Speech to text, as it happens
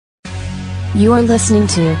You are listening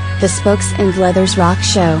to the Spokes and Leathers Rock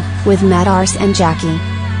Show with Matt Ars and Jackie.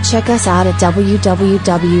 Check us out at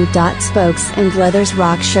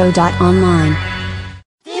www.spokesandleathersrockshow.online.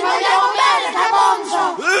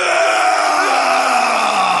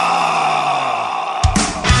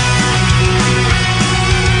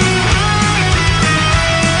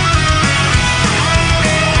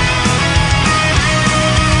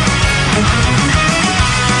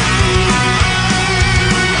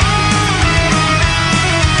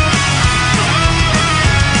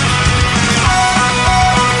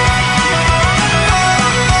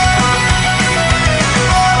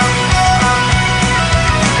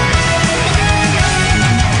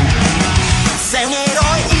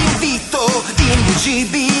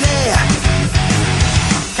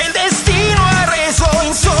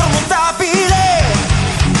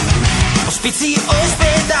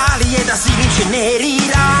 Ospedali ed asili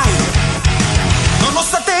incenerirai.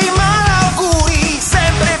 Nonostante i malauguri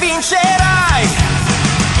sempre vincerai.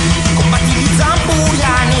 Combatti gli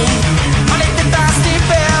zamburiani, malette tasti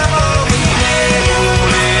per rovine.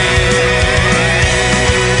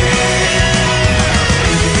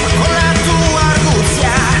 Con la tua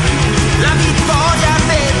arguzia la vittoria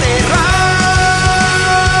te terrai.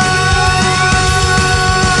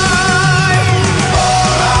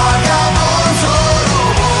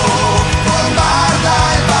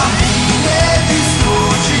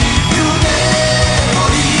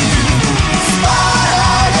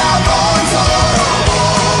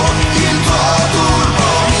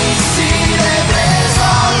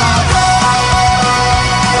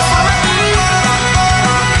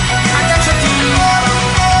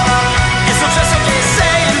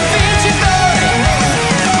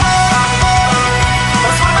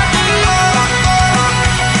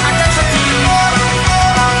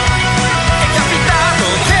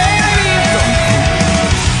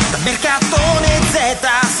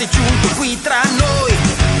 Sei giunto qui tra noi,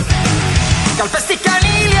 calpesti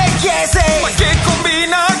canili e chiese, ma che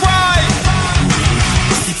combina guai.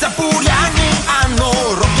 Questi zampuriani hanno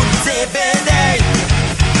rotto gli zebedei,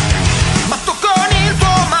 ma tu con il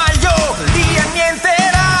tuo maglio li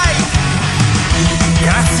annienterai.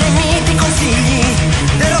 Grazie ai miti consigli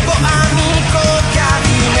del robot amico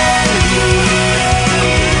Gavinelli.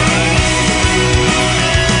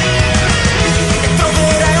 E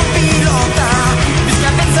troverai un pilota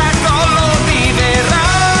pensa collo viverai.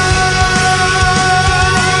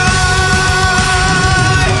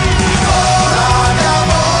 Ora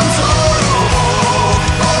Gabonzo robot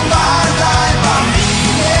bombarda i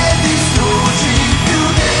bambini e distruggi i più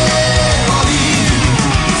deboli.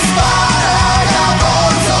 Spara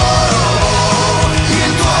Gabonzo robot,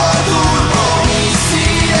 il tuo turbo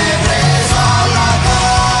missile preso alla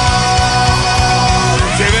corda.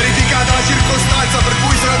 Si è verificata la circostanza per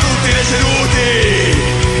cui sono tutti deceduti.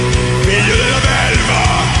 Figlio della belva,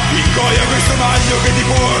 ingoia questo maglio che ti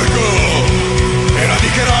porgo.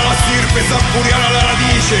 Eradicherà la stirpe zampuriana alla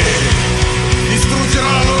radice.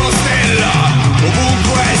 Distruggerà la loro stella,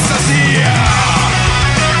 ovunque essa sia.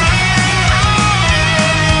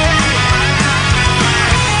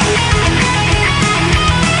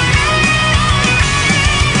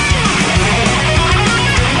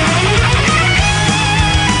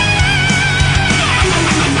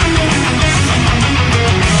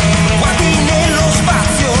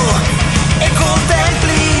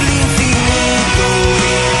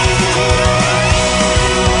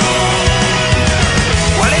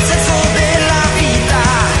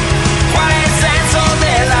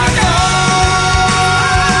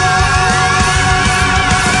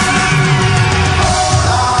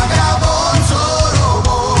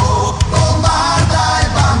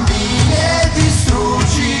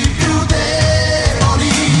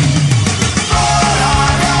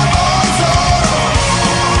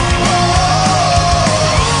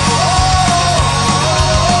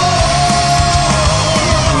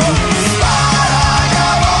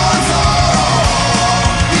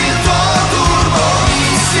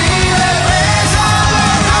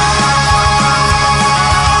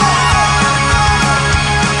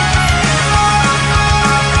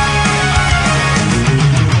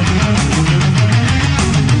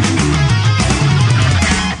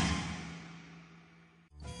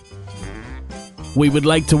 We would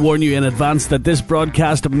like to warn you in advance that this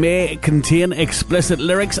broadcast may contain explicit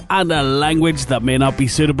lyrics and a language that may not be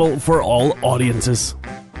suitable for all audiences.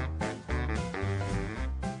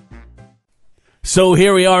 So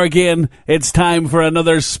here we are again. It's time for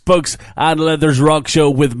another Spokes and Leathers rock show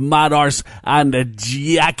with Mad Arse and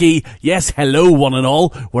Jackie. Yes, hello one and all,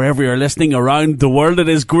 wherever you're listening around the world. It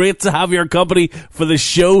is great to have your company for the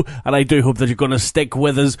show, and I do hope that you're going to stick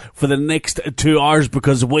with us for the next 2 hours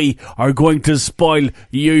because we are going to spoil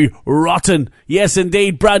you rotten. Yes,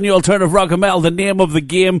 indeed, brand new alternative rock and metal, the name of the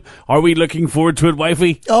game. Are we looking forward to it,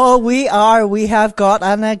 wifey? Oh, we are. We have got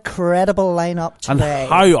an incredible lineup today. And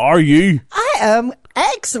how are you? I am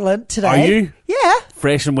excellent today. Are you? Yeah.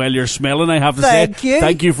 Fresh and well you're smelling, I have to Thank say. you.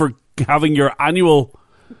 Thank you for having your annual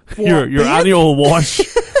your annual wash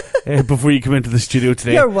before you come into the studio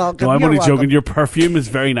today. You're welcome. No, I'm You're only welcome. joking. Your perfume is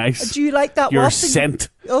very nice. Do you like that Your wafting? scent.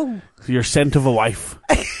 Oh. Your scent of a wife.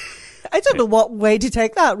 I don't know what way to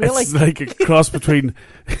take that, really. It's like a cross between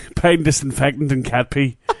pine disinfectant and cat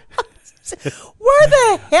pee. Where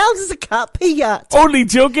the hell is the cat pee at? Only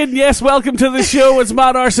joking. Yes, welcome to the show. It's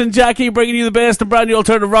Mad Arse and Jackie bringing you the best of brand new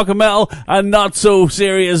alternative rock and metal and not so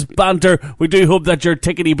serious banter. We do hope that you're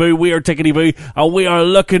tickety-boo. We are tickety-boo, and we are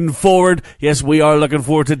looking forward. Yes, we are looking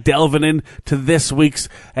forward to delving into this week's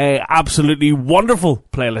absolutely wonderful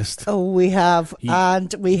playlist. Oh, we have.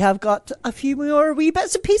 And we have got a few more wee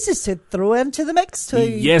bits and pieces to throw into the mix too.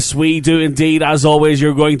 Yes, we do indeed. As always,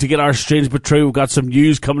 you're going to get our Strange But True. We've got some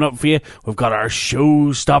news coming up for you. We've got our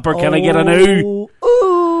showstopper. Can I get an ooh?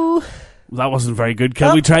 Ooh. That wasn't very good.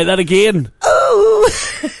 Can we try that again? Ooh.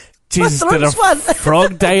 Jesus, My did a throat's one.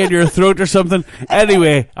 frog die in your throat or something?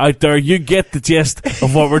 Anyway, out there, you get the gist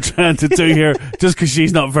of what we're trying to do here. Just because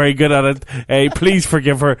she's not very good at it, please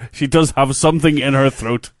forgive her. She does have something in her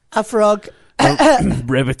throat. A frog.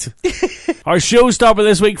 Ribbit. Our showstopper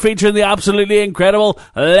this week featuring the absolutely incredible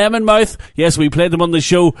Lemon Mouth. Yes, we played them on the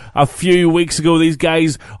show a few weeks ago. These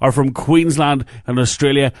guys are from Queensland in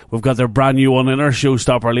Australia. We've got their brand new one in our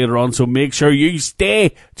showstopper later on, so make sure you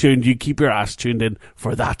stay tuned. You keep your ass tuned in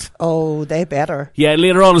for that. Oh, they better. Yeah,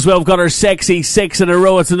 later on as well, we've got our sexy 6 in a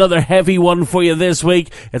row. It's another heavy one for you this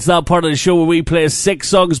week. It's that part of the show where we play 6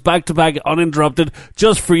 songs back to back uninterrupted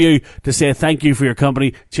just for you to say thank you for your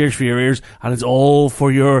company, cheers for your ears, and it's all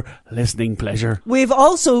for your listening pleasure. We've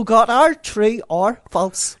also got our true or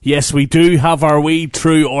false. Yes, we do have our wee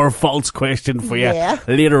true or false question for you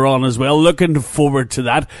later on as well. Looking forward to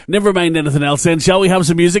that. Never mind anything else then. Shall we have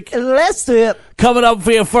some music? Let's do it. Coming up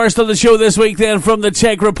for you first on the show this week then from the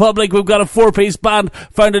Czech Republic, we've got a 4-piece band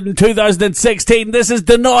founded in 2016. This is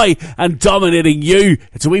Deny and Dominating You.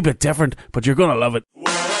 It's a wee bit different, but you're going to love it.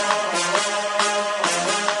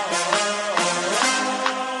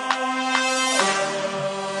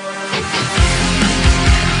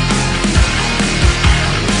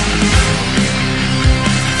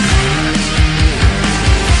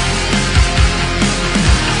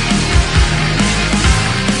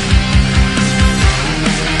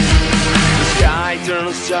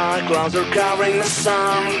 Dark clouds are covering the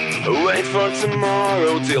sun. Wait for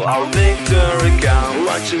tomorrow till our victory comes.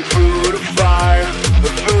 Watching through the fire,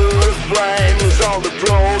 through the flames, all the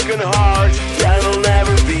broken hearts that will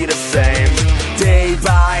never be the same. Day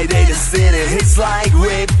by day the city hits like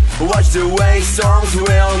whip. Watch the way storms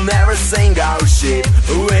will never sink our ship.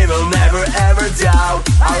 We will never ever doubt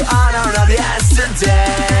our honor of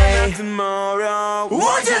yesterday. Tomorrow,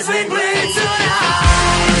 watch as we bleed tonight.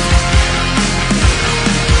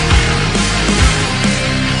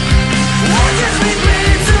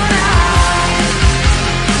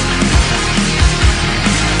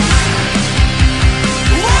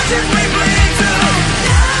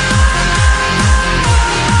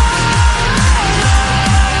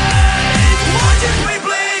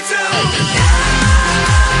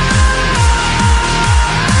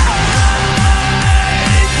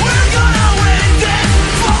 We're gonna win this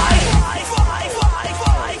fight.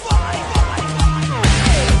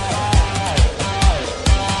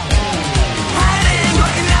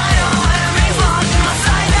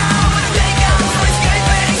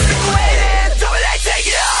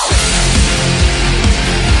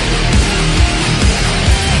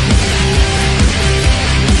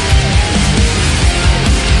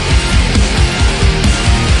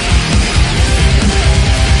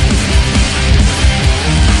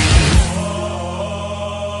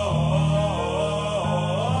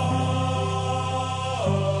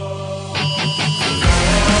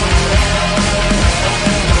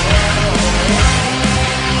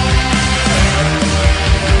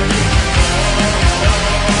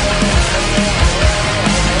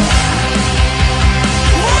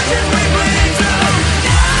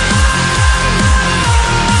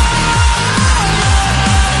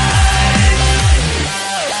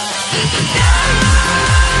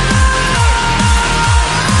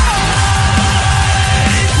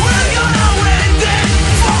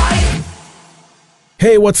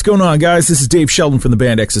 Hey, what's going on, guys? This is Dave Sheldon from the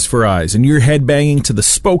band X's for Eyes, and you're headbanging to the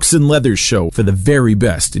Spokes and Leathers show for the very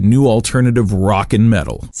best in new alternative rock and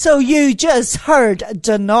metal. So you just heard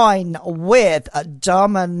Denine with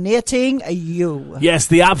Dominating You. Yes,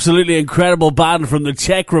 the absolutely incredible band from the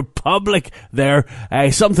Czech Republic there.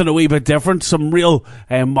 Something a wee bit different, some real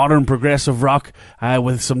modern progressive rock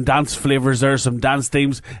with some dance flavours there, some dance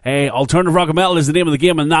themes. Alternative rock and metal is the name of the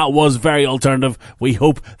game, and that was very alternative. We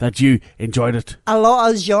hope that you enjoyed it. A lot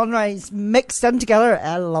of genres mixed in together.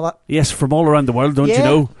 I love it. Yes, from all around the world, don't you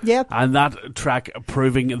know? Yeah. And that track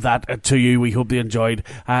proving that to you. We hope you enjoyed.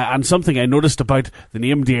 And something I noticed about the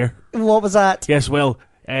name, dear. What was that? Yes, well,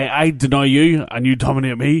 I deny you and you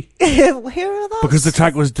dominate me. Here are those? Because the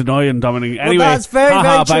track was deny and dominating. Anyway, that's very,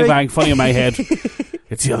 haha, very bang, true. bang, funny in my head.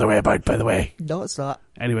 It's the other way about, by the way. No, it's not.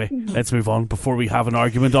 Anyway, let's move on before we have an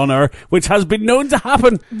argument on air, which has been known to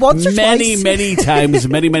happen Once or many, twice. many times.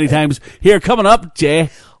 Many times. Here, coming up, Jay,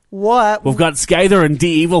 What? we've got Skyther and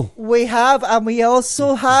D Evil. We have, and we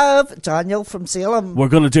also have Daniel from Salem. We're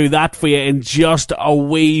going to do that for you in just a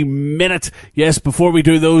wee minute. Yes, before we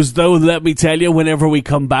do those, though, let me tell you, whenever we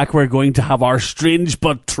come back, we're going to have our Strange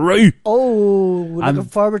But True. Oh, looking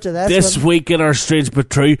forward to This one. week in our Strange But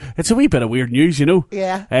True, it's a wee bit of weird news, you know.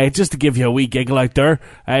 Yeah. Just to give you a wee giggle out there,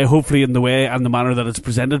 hopefully in the way and the manner that it's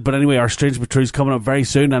presented. But anyway, our Strange But True is coming up very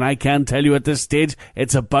soon, and I can tell you at this stage,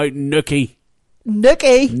 it's about Nookie.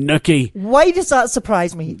 Nookie. Why does that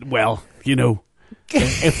surprise me? Well, you know,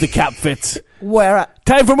 if the cap fits. Wear it.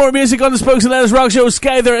 Time for more music on the Spokes and Leathers Rock Show.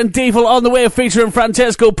 Skyther and Devil on the way, featuring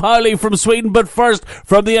Francesco Paoli from Sweden. But first,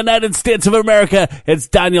 from the United States of America, it's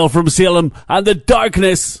Daniel from Salem and The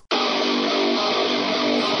Darkness.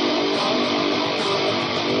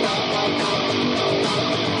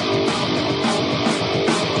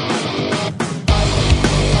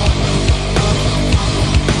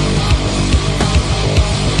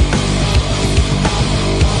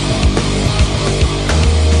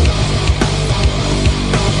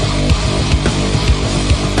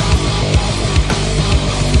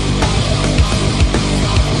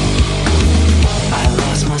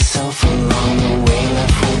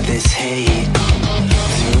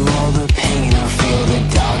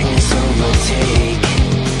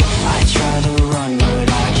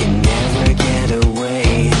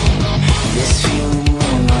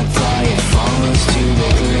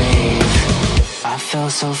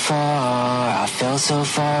 So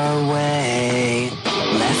far away,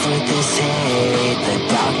 left with this hate, the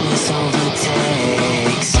darkness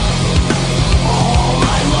overtakes. All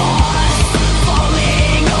I lost,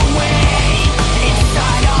 falling away,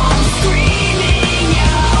 inside I'm screaming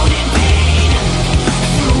out in pain.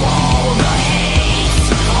 Through all the hate,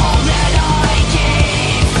 all that I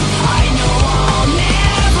gave, I know I'll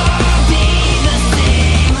never be the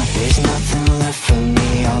same. There's nothing left for me,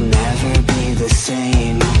 I'll never be the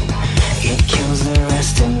same. It kills the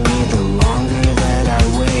rest of me the longer that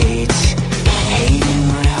I wait. Hate in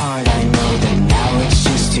my heart, I know that now it's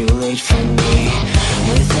just too late for me.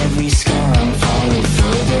 With every scar I'm falling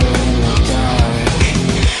further in the dark.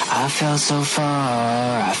 I fell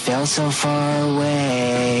so far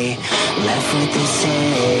away. Left with this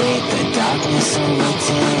hate, the darkness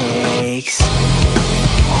overtakes.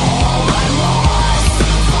 All I lost,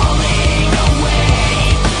 falling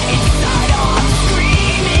away, inside I'm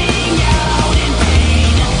screaming out in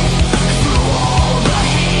pain. Through all the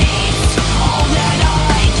hate, all that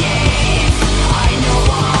I gave, I know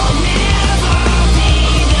I'll never be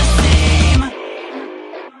the same.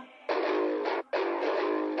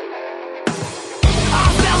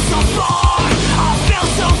 I fell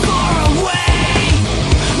so far away,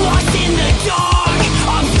 lost in the dark,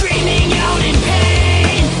 I'm screaming out in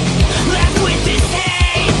pain. Left with this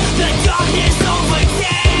hate, the darkness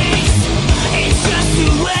overtakes. It's just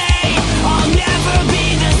too late, I'll never be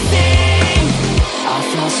the same. I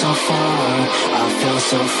fell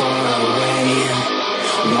so far away,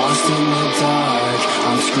 lost in the dark,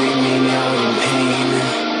 I'm screaming out in pain.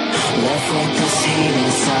 Left with this hate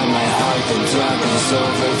inside my heart, the darkness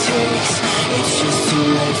overtakes. It's just too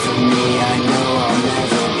late for me, I know I'll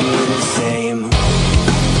never be the same.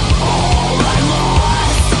 All I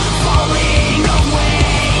lost, falling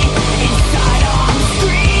away, inside I'm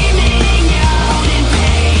screaming out in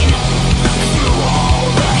pain. Through all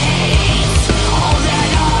the hate, all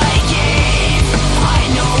that I gave, I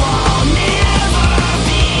know I'll never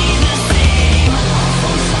be the same.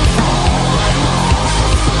 All I lost,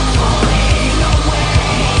 falling away,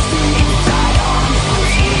 inside I'm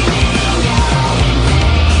screaming out in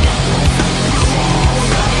pain. Through all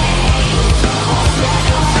the hate,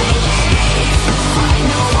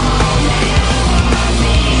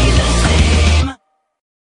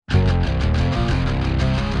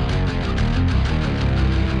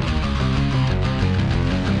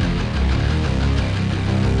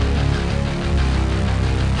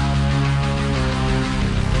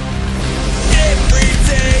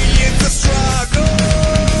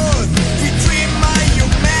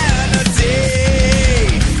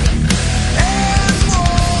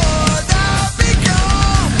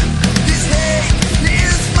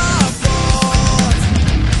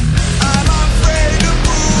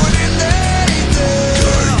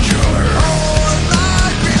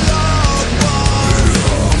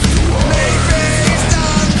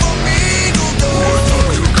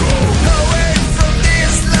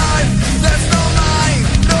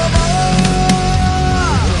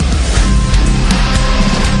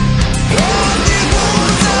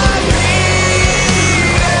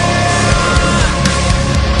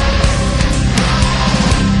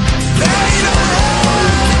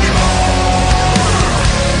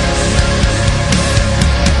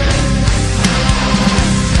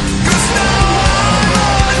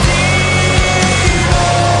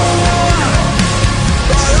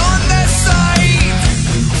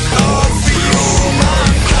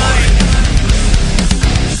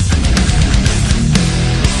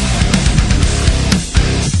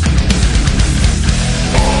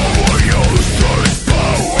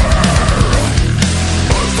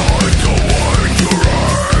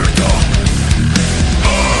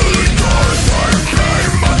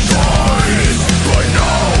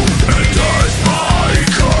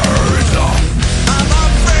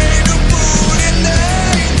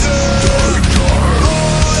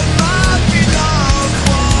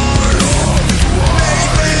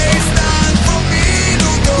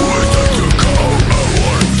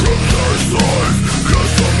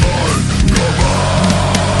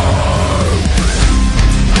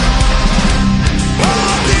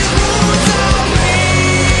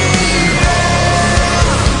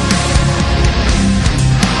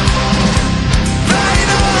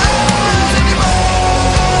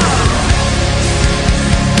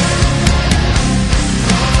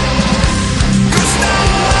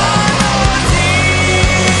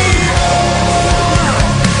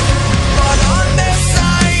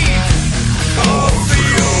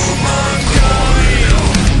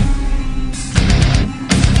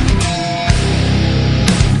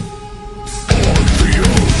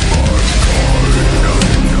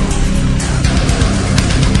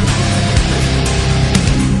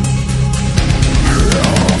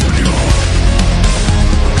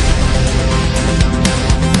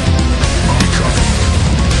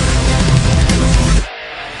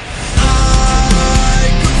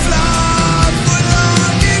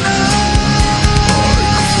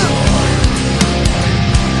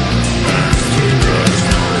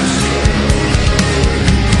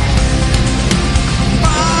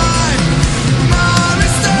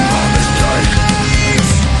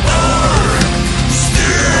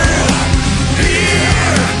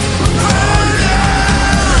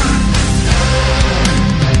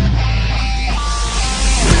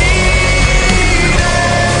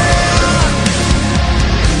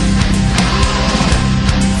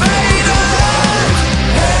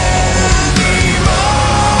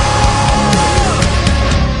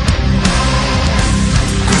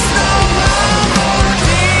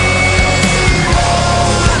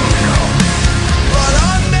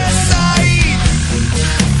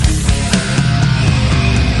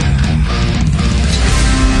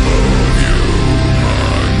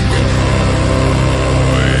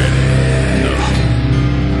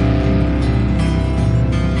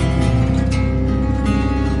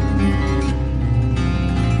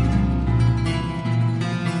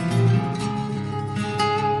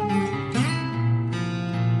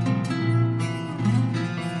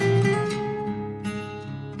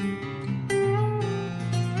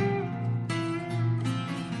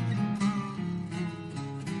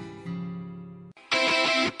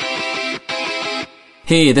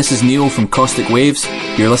 Hey, this is Neil from Caustic Waves.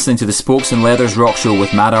 You're listening to the Spokes and Leathers Rock Show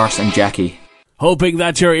with Mad Arse and Jackie. Hoping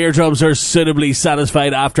that your eardrums are suitably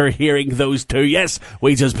satisfied after hearing those two. Yes,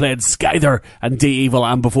 we just played Skyther and D-Evil,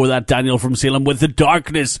 and before that Daniel from Salem with The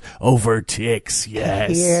Darkness Overtakes.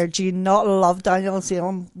 Yes. Here, do you not love Daniel and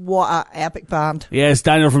Salem? What an epic band. Yes,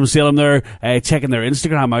 Daniel from Salem there, checking their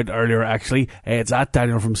Instagram out earlier actually. It's at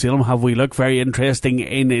Daniel from Salem. Have we look? Very interesting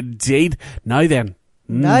indeed. Now then.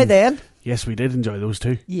 Yes, we did enjoy those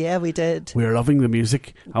two. Yeah, we did. We are loving the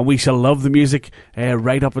music, and we shall love the music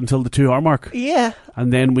right up until the 2 hour mark. Yeah.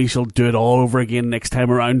 And then we shall do it all over again next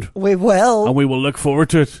time around. We will. And we will look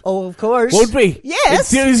forward to it. Oh, of course. Won't we?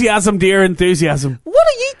 Yes. Enthusiasm, dear, enthusiasm. What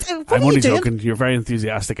are you doing? I'm only joking. You're very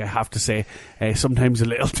enthusiastic, I have to say. Sometimes a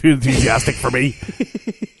little too enthusiastic for me.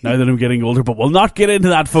 Now that I'm getting older. But we'll not get into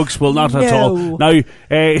that, folks. We'll not at all. Now,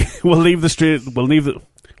 we'll leave the street. We'll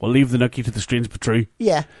leave the nookie to the strange but true.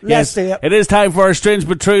 Yeah, let's do it. It is time for our strange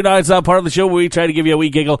but true. Now it's that part of the show where we try to give you a wee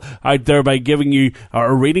giggle out there by giving you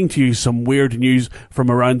or reading to you some weird news from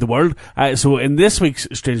around the world. So in this week's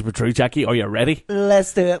strange but true, Jackie, are you ready?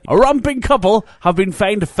 Let's do it. A romping couple have been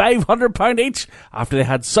fined £500 each after they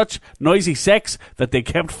had such noisy sex that they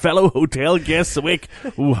kept fellow hotel guests awake.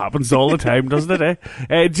 Ooh, happens all the time, doesn't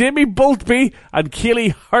it? Jamie Boltby and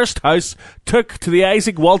Kaylee Hursthouse took to the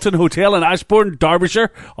Isaac Walton Hotel in Ashbourne,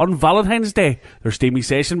 Derbyshire on Valentine's Day. Their steamy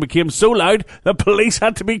session became so loud that police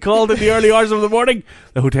had to be called in the early hours of the morning.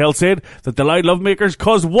 The hotel said that the loud lovemakers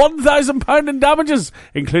caused £1,000 in damages,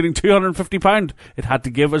 including £250 it had to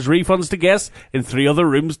give as refunds to guests in 3 other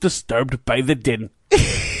rooms disturbed by the din.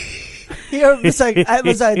 Here it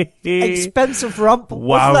was an expensive rump.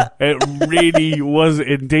 Wow, it really was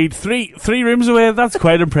indeed. Three rooms away, that's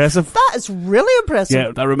quite impressive. That is really impressive.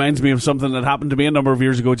 Yeah, that reminds me of something that happened to me a number of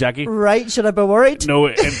years ago, Jackie. Right, should I be worried? No,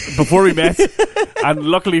 before we met, and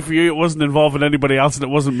luckily for you, it wasn't involving anybody else and it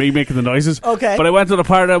wasn't me making the noises. Okay. But I went on a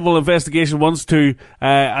paranormal investigation once to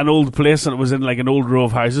an old place, and it was in like an old row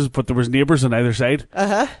of houses, but there was neighbours on either side.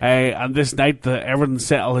 And this night, everyone's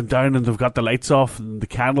settling down and they've got the lights off and the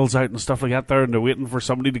candles out and stuff like that there, and they're waiting for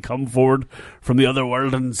somebody to come forward from the other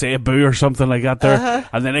world and say a boo or something like that there.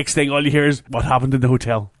 And the next thing, all you hear is what happened in the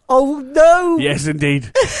hotel. Oh no! Yes,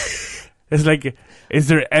 indeed. It's like,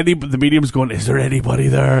 the medium's going, is there anybody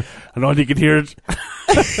there? And all you can hear is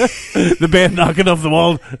the bed knocking off the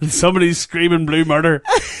wall and somebody's screaming blue murder.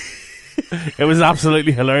 It was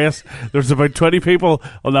absolutely hilarious. There's about 20 people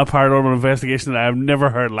on that paranormal investigation, and I have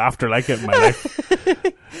never heard laughter like it in my life.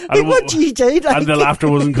 And what do you do? And the laughter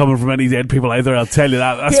wasn't coming from any dead people either, I'll tell you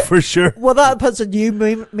that. That's for sure. Well, that puts a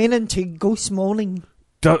new meaning to ghost moaning.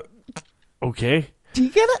 Okay. Do you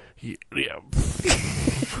get it? Yeah.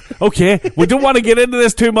 Okay, we don't want to get into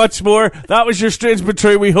this too much more. That was your strange but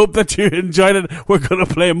true. We hope that you enjoyed it. We're going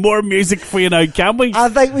to play more music for you now, can we? I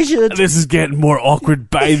think we should. This is getting more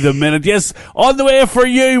awkward by the minute. Yes, on the way for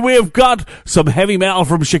you, we've got some heavy metal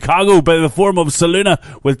from Chicago by the form of Saluna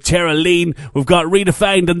with Tara Lean. We've got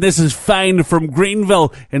Redefined, and this is Fine from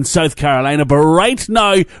Greenville in South Carolina. But right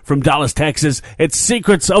now, from Dallas, Texas, it's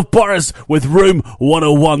Secrets of Boris with Room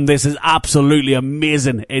 101. This is absolutely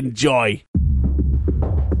amazing. Enjoy.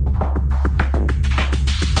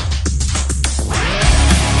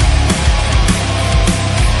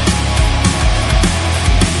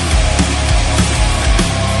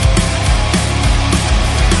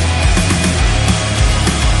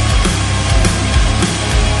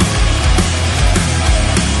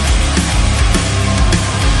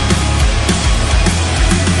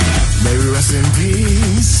 In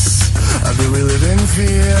peace, do we live in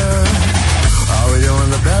fear? Are we doing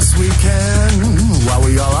the best we can while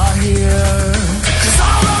we all are here? 'Cause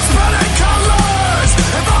all those burning colors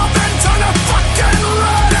have all been turned to fucking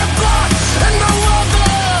red and black in the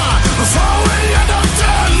weather. Before we end up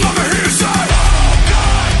dead, let me hear you say, oh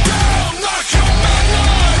goddamn the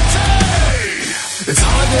humanity. It's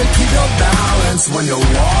hard to keep your balance when you're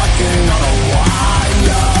walking on a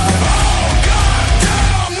wire.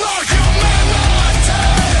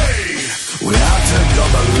 We have to go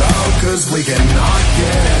below, 'cause we cannot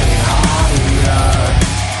get any higher.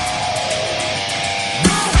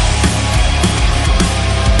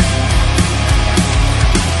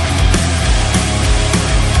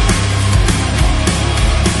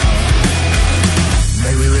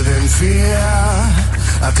 May we live in fear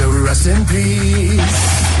after we rest in peace.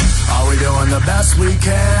 Are we doing the best we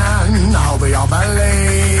can? I hope we all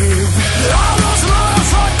believe that all those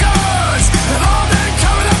motherfuckers have all been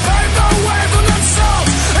coming to pave the way for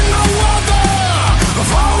themselves in the weather.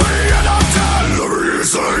 Before we end up dead, let me hear you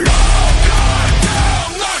say, oh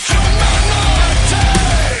goddamn the humanity.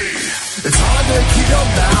 It's hard to keep your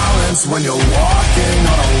balance when you're walking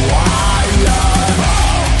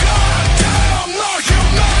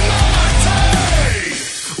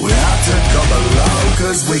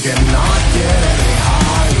we cannot get any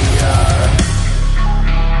higher.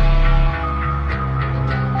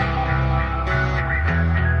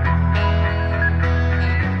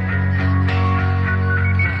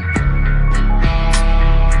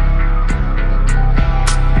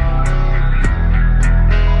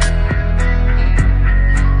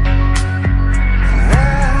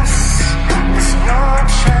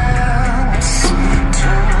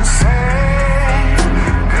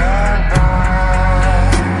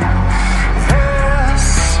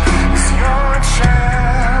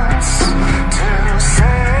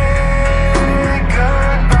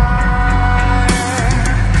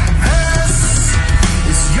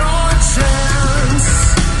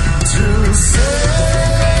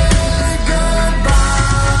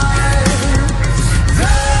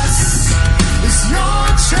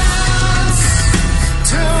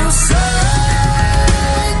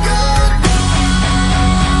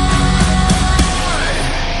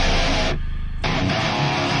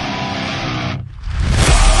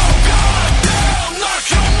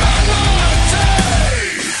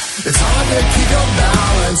 It's hard to keep your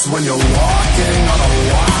balance when you're walking on a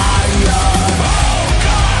wire. Oh,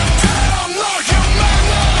 goddamn, look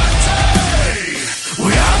humanity!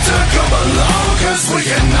 We have to go below, cause we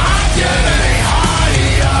cannot get any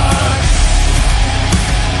higher.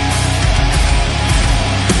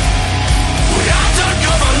 We have to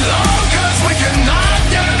go below, cause we cannot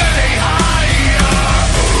get any higher.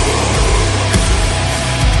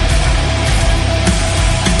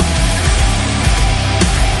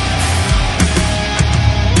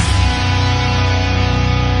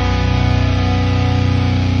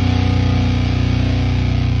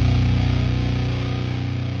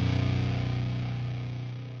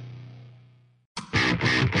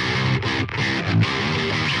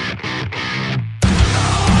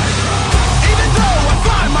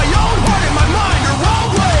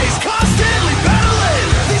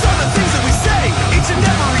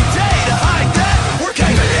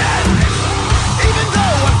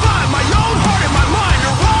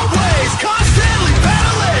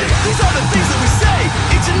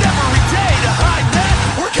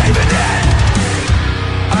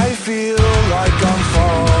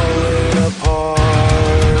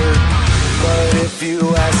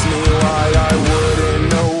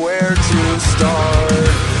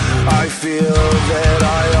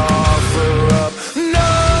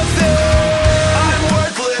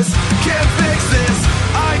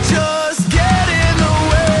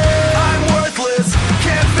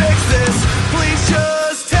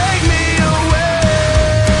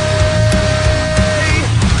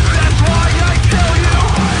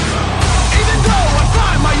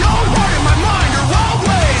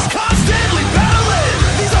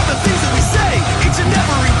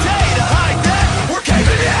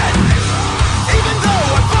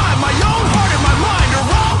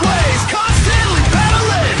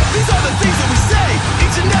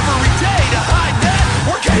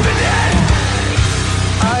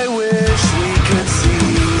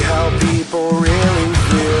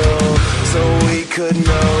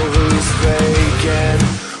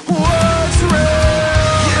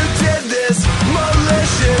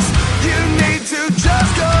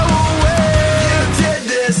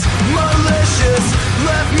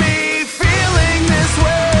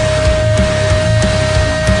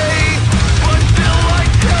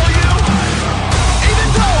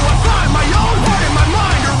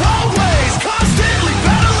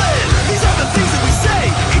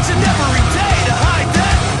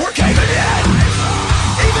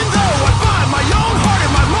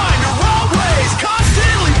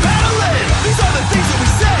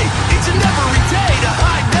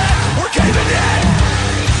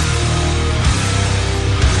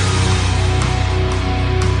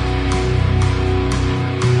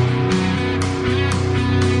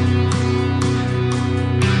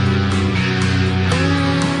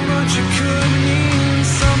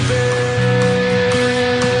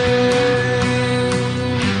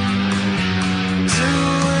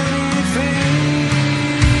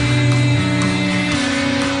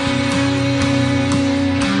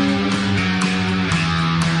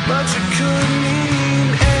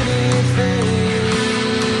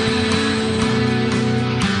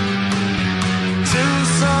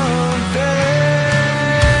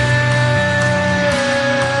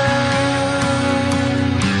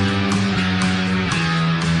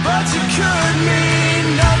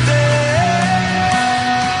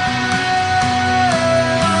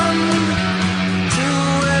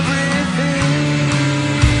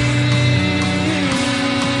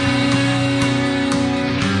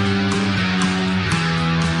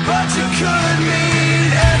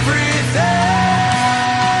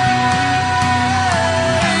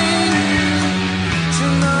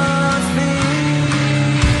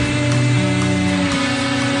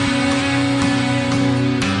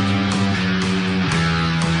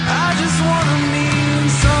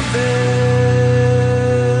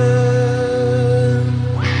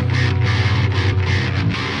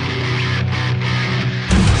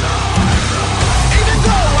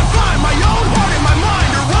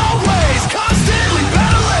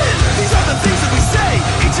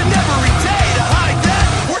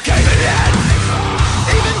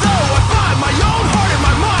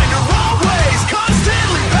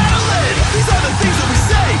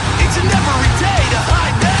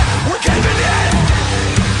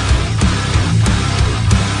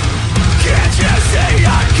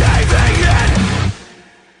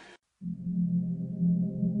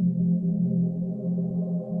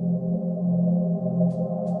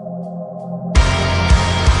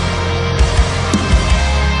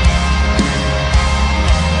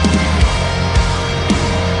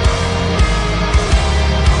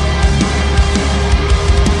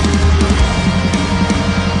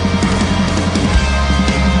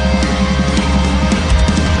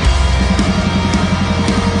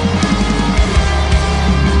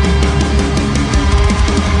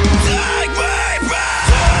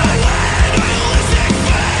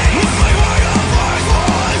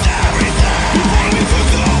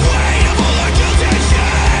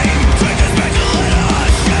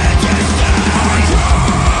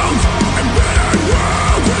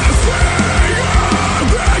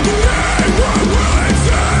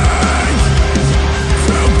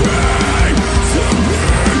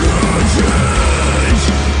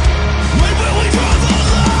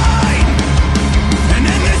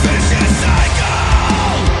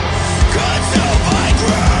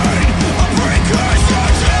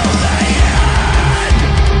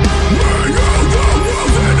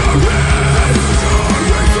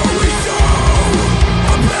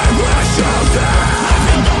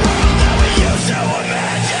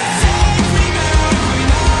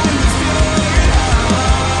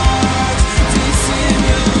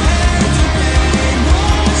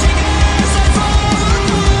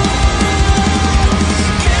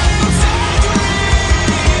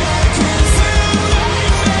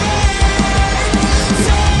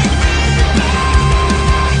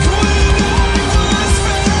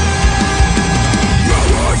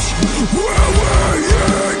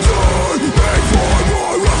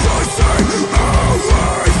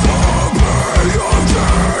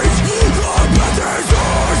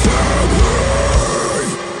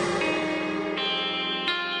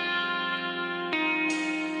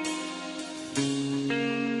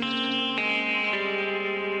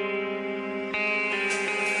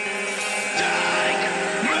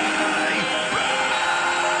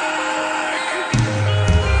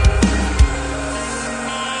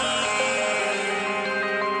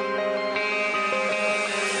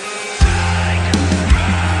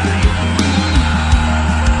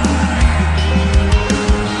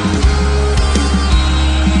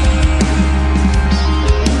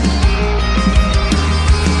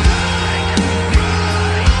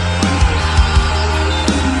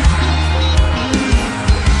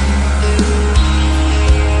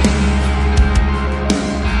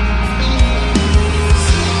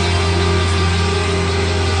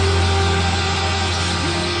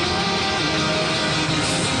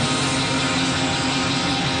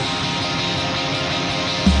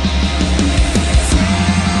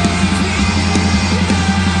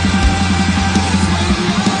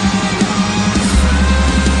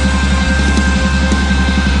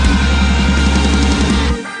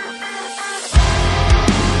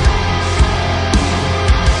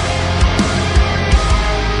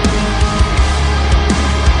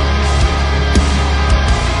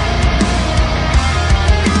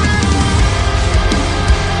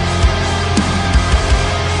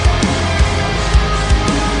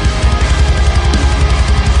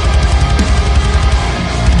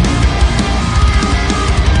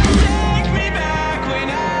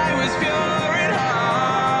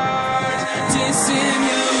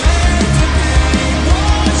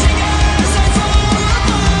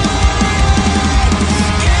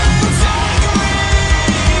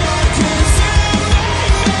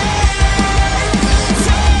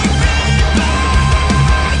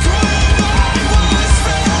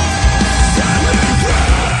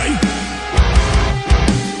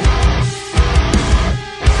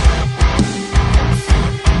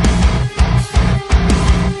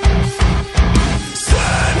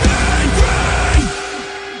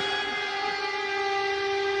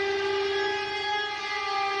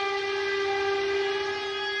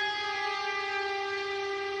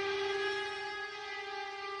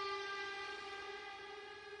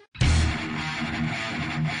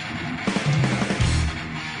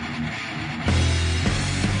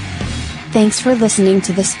 Thanks for listening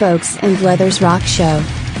to the Spokes and Leathers Rock Show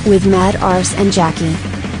with Mad Ars and Jackie.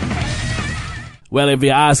 Well, if you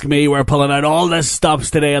ask me, we're pulling out all the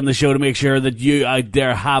stops today on the show to make sure that you out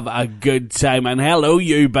there have a good time. And hello,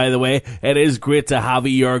 you, by the way. It is great to have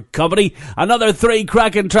your company. Another 3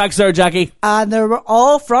 cracking tracks there, Jackie. And they were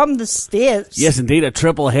all from the States. Yes, indeed. A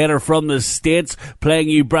triple header from the States, playing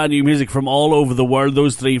you brand new music from all over the world.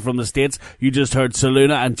 Those 3 from the States. You just heard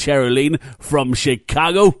Saluna and Cheryline from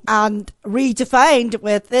Chicago. And redefined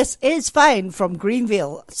with This Is Fine from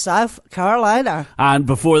Greenville, South Carolina. And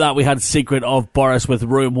before that, we had Secret of Boris with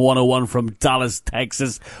Room 101 from Dallas,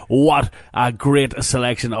 Texas. What a great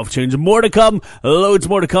selection of tunes. More to come, loads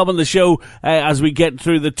more to come on the show as we get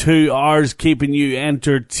through the 2 hours, keeping you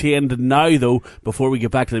entertained. Now, though, before we get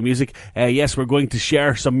back to the music, yes, we're going to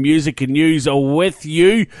share some music and news with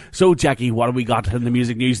you. So, Jackie, what have we got in the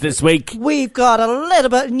music news this week? We've got a little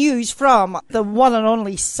bit of news from the one and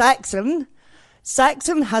only Saxon.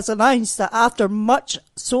 Saxon has announced that after much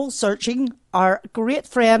soul-searching, our great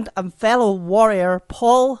friend and fellow warrior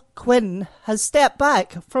Paul Quinn has stepped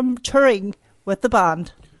back from touring with the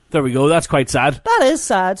band. There we go, that's quite sad. That is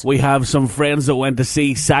sad. We have some friends that went to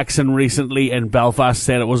see Saxon recently in Belfast,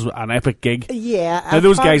 said it was an epic gig. Yeah. Now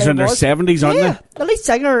those guys are in their 70s, aren't they? The lead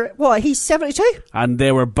singer, he's 72? And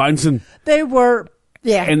they were bouncing. They were...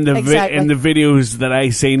 Yeah, in the exactly. In the videos that I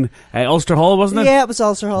seen, Ulster Hall, wasn't it? Yeah, it was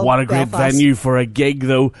Ulster Hall. What a great Belfast. venue for a gig,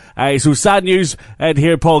 though. So sad news.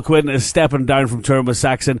 Here, Paul Quinn is stepping down from touring with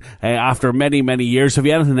Saxon after many, many years. Have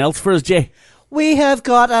you anything else for us, Jay? We have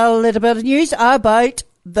got a little bit of news about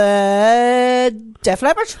the Def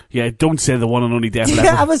Leppard. Yeah, don't say the one and only Def Leppard.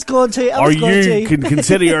 Yeah, I was going to. Or you can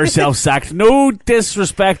consider yourself sacked. No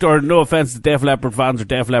disrespect or no offence to Def Leppard fans or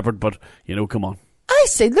Def Leppard, but, come on. I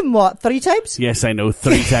seen them, 3 times? Yes, I know,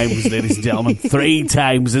 3 times, ladies and gentlemen. 3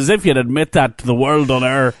 times, as if you'd admit that to the world on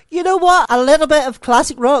air. You know what? A little bit of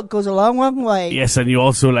classic rock goes a long way. Yes, and you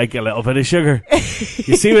also like a little bit of sugar.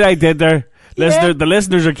 You see what I did there? Yeah. The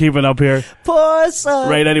listeners are keeping up here. Poor son.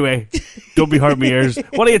 Right, anyway. Don't be hurting my ears.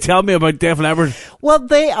 What do you tell me about Def Leppard? Well,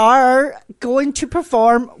 they are going to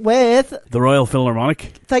perform with... the Royal Philharmonic.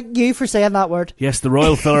 Thank you for saying that word. Yes, the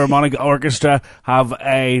Royal Philharmonic Orchestra have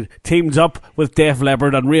teamed up with Def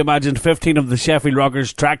Leppard and reimagined 15 of the Sheffield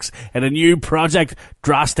Rockers tracks in a new project,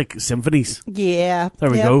 Drastic Symphonies. Yeah.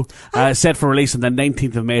 There we go. Set for release on the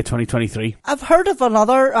 19th of May 2023. I've heard of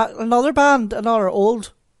another band, another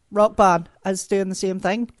old rock band, is doing the same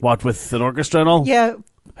thing. What, with an orchestra and all? Yeah.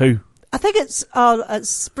 Who? I think it's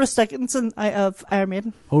Bruce Dickinson out of Iron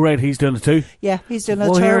Maiden. Oh, right, he's doing it too. Yeah, he's doing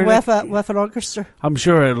a tour with an orchestra. I'm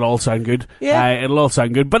sure it'll all sound good. Yeah. It'll all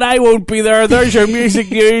sound good. But I won't be there. There's your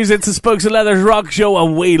music news. It's the Spokes and Leathers Rock Show,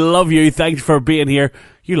 and we love you. Thanks for being here.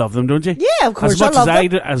 You love them, don't you? Yeah, of course.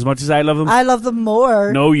 As much as I love them. I love them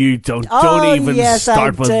more. No, you don't. Oh, Don't even yes,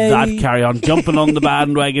 start I with do. that. Carry on jumping on the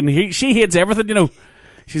bandwagon. She hates everything,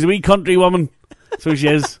 She's a wee country woman. So she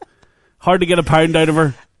is. Hard to get a pound out of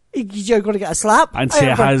her. You're going to get a slap. And she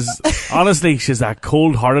honestly, she's a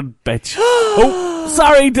cold-hearted bitch. Oh,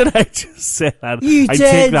 sorry, did I just say that? I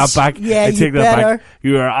take that back. Yeah, I take you that better. back.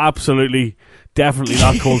 You are absolutely, definitely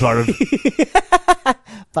not cold-hearted.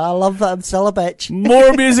 But I love that I'm still a bitch.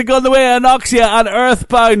 More music on the way. Anoxia and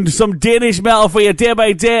Earthbound. Some Danish metal for you day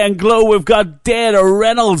by day. And Glow, we've got Dead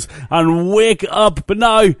Reynolds and Wake Up. But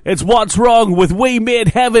now, it's What's Wrong with We Made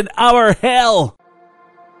Heaven Our Hell.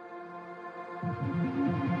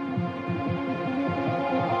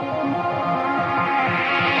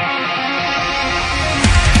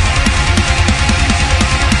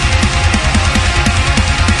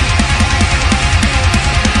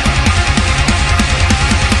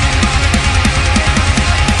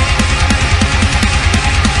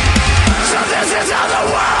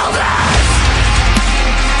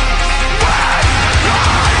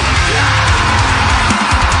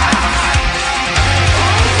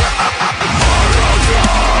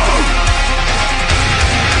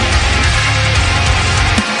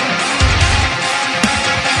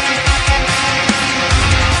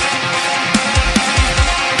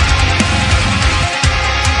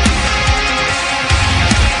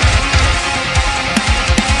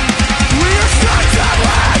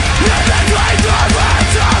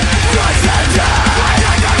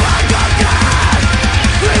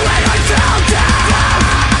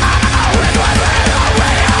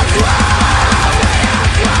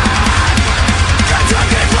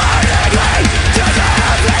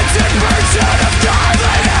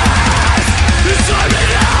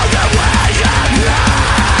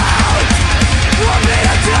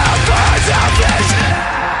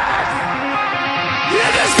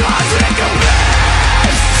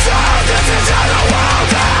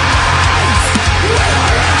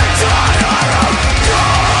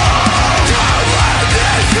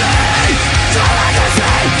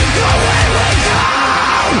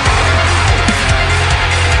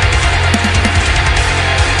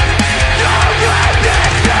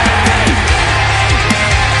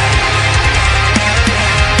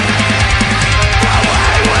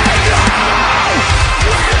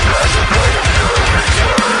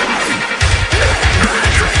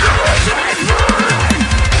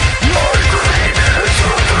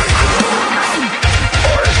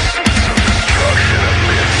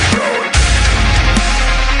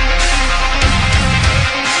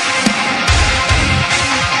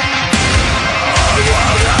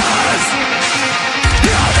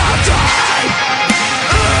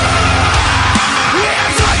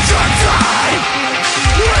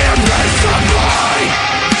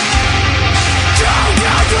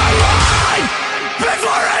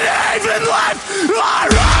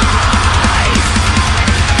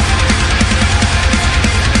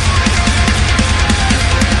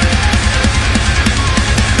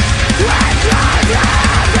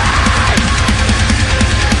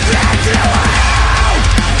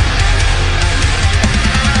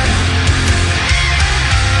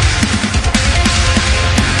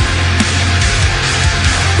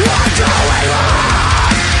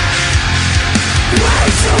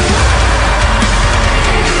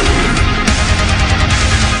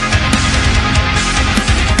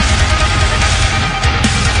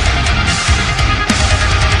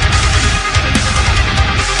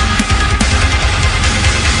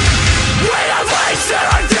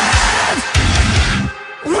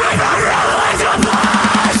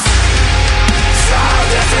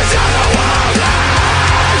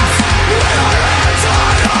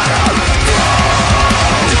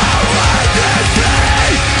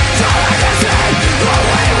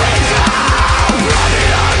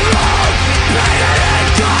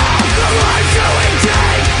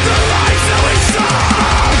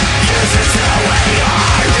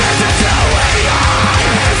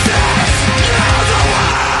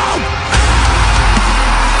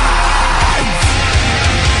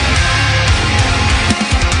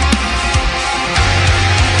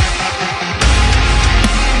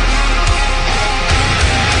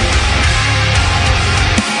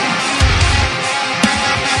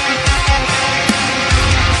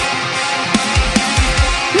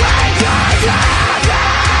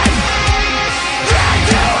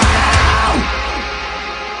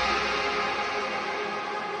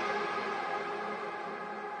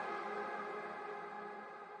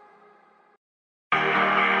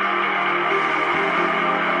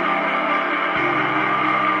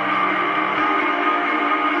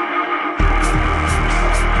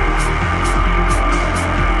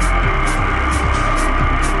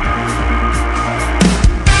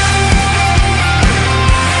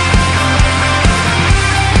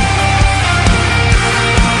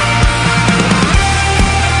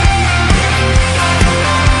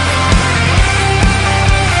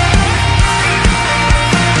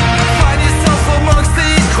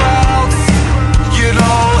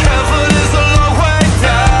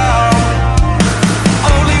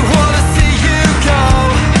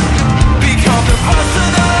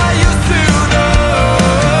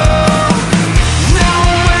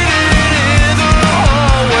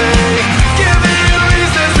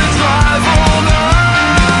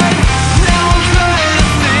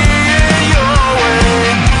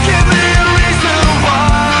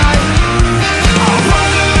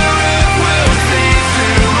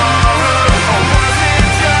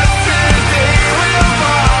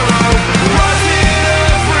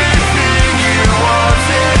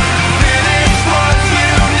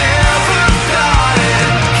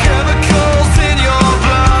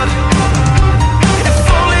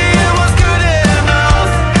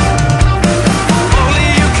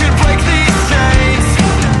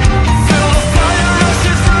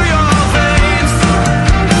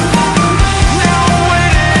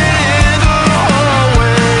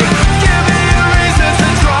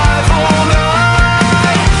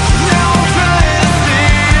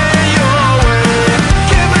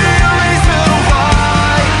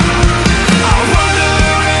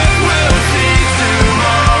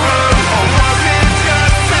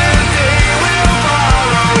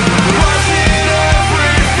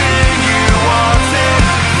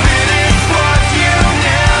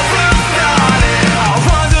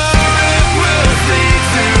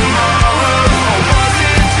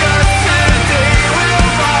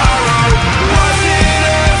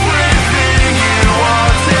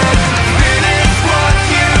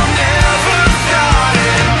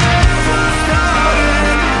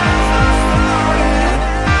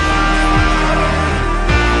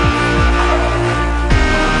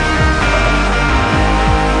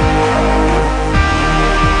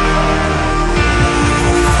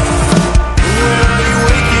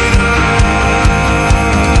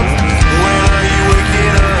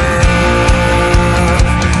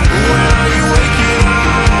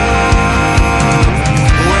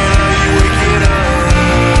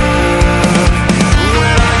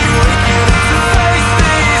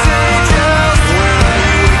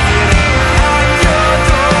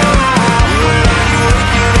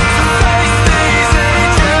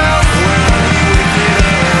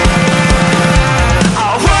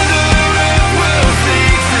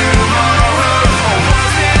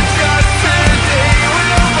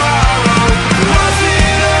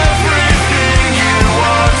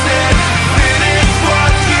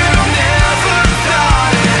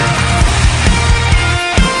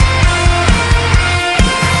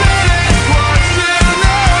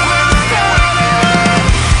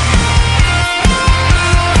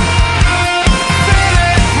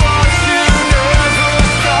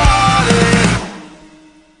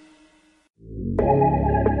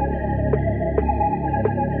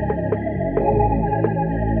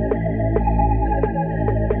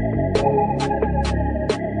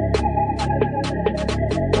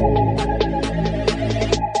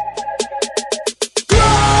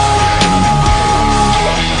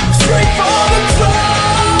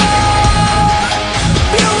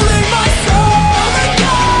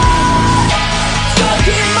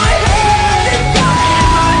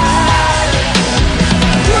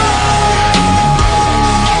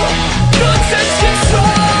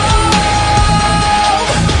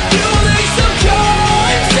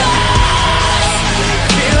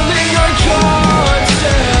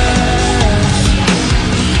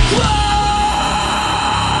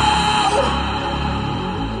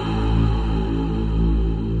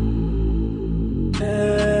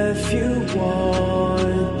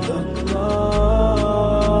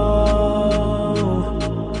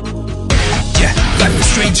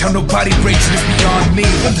 body raging is beyond me.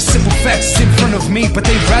 When the simple facts in front of me, but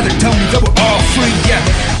they'd rather tell me that we're all free, yeah.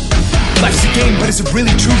 Life's a game, but is it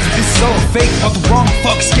really true that this is all a fake? All the wrong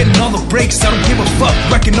fucks getting all the breaks. I don't give a fuck,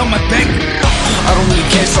 wrecking on my bank. I don't really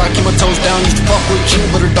care, so I keep my toes down. Used to fuck with you,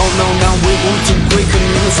 but I don't know now. We moved too quick, couldn't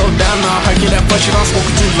even slow down. Now I get that pressure, I'm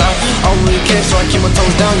smoking too loud. I don't really care, so I keep my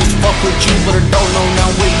toes down. Used to fuck with you, but I don't know now.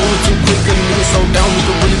 We moved too quick, couldn't even slow down. We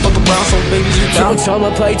could really fuck around, so baby, you down. Too much on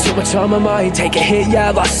my plate, too much on my mind. Take a hit, yeah,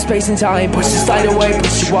 I lost space and time. Push the slide away,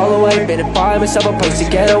 push you all away. Been to find myself a place to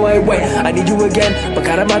get away. Wait, I need you again, but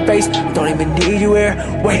out of my face, don't even need you here.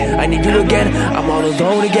 Wait, I need you again, I'm all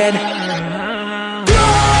alone again.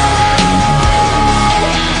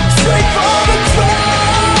 Straight for the top,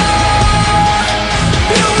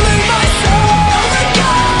 building my soul with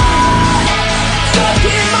God, stuck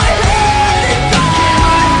in my head and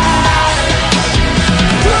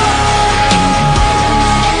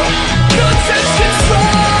no sense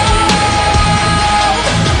control,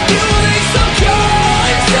 building some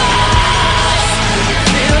conscience,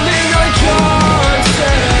 building our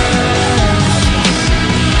conscience.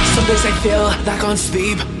 Some days I feel like on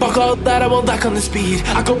sleep. Fuck all that, I won't lack on the speed.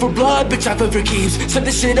 I go for blood, bitch, I feel for keeps. Set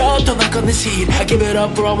this shit up, don't lack on this heat. I give it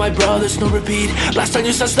up for all my brothers, no repeat. Last time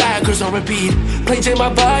you saw slackers on repeat. Plain take my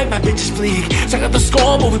vibe, my bitches fleek. Check out the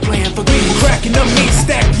score, but we playing for green. Cracking up meat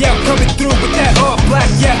stack, yeah, I'm coming through with that all black,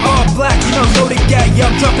 yeah, all black. You know, loaded gat, yeah,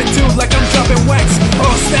 I'm dropping too like I'm dropping wax.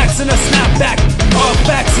 All stacks and a snapback, all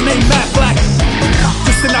facts and they matte black.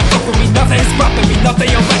 Just to not fuck with me, nothing is popping me, nothing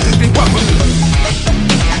you're likely to rock with me.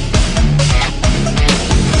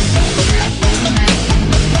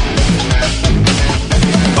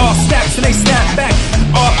 All stacks and they snap back,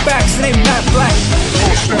 all facts and they matte black.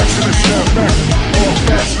 All stacks and they snap back, all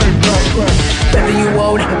facts and they matte black. Better you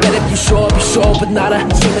won't, bet if you sure, be sure, but not a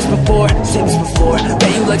same as before, same as before.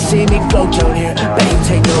 Bet you like seeing me float down here, bet you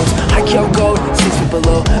take notes. I kill gold, 6 feet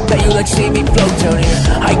below. Bet you like seeing me float down here.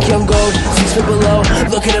 I kill gold, 6 feet below.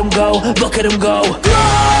 Look at him go, look at him go.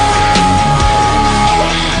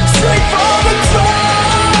 Straight for the top,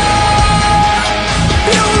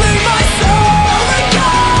 building my soul with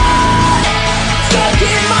God, stuck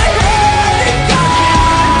in my head and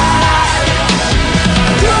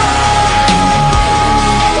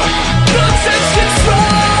no sense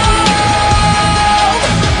control,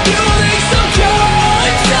 building some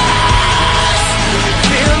conscience,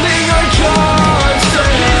 building our conscience.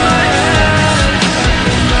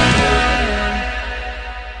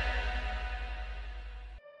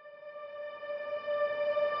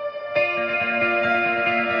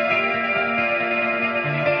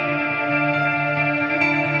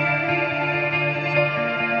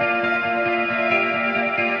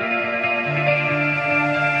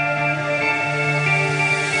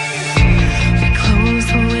 Close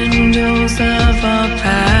the windows of our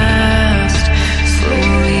past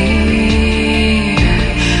slowly.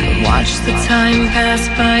 Watch the time pass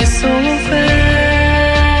by so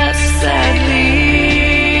fast, sadly.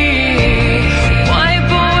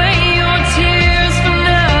 Wipe away your tears for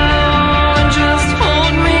now and just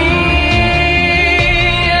hold me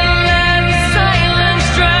and let the silence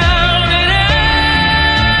drown it out.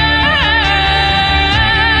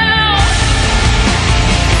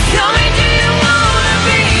 Tell me, do you wanna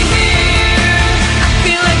be here? I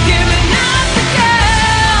feel like giving up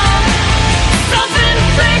again.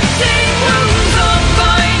 Self-inflicting wounds are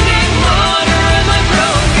finding water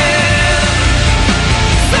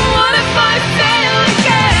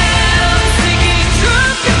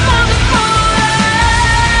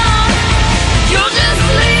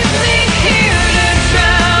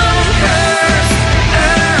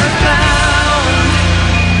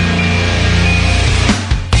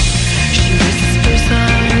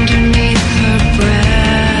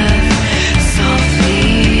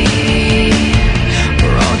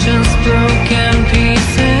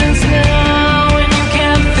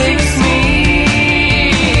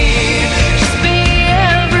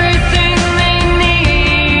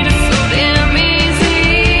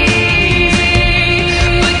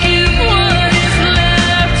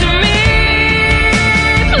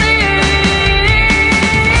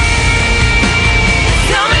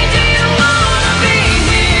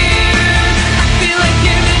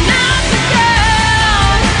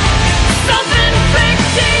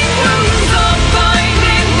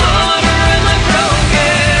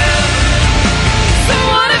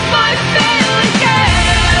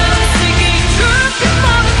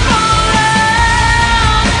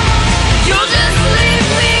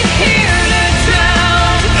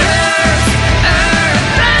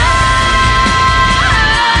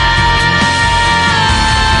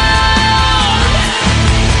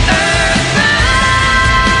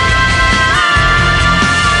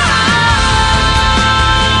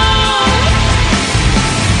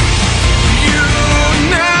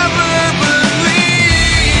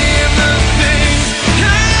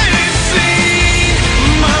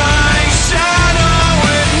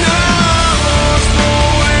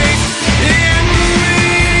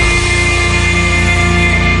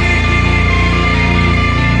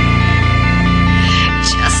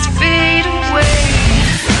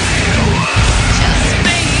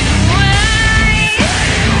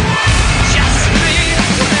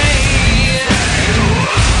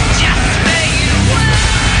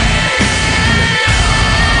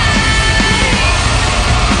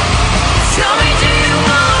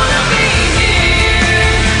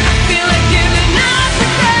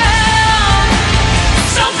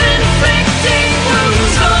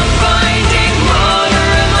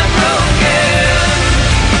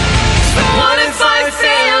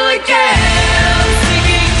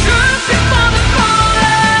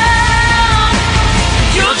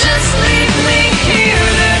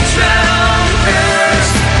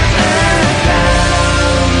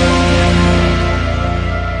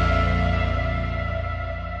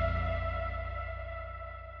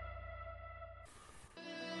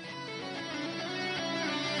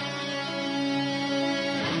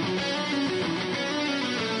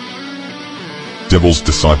Devil's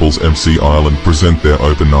Disciples MC Ireland present their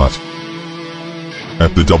open night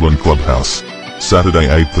at the Dublin Clubhouse, Saturday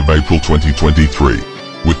 8th of April 2023,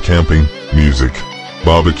 with camping, music,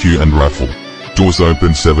 barbecue and raffle. Doors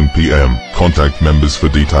open 7 p.m. Contact members for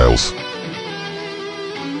details.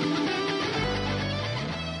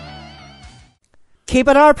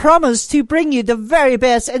 Keeping our promise to bring you the very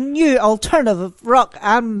best in new alternative rock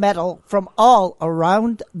and metal from all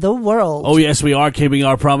around the world. Oh yes, we are keeping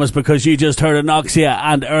our promise, because you just heard Anoxia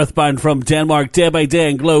and Earthbound from Denmark, Day by Day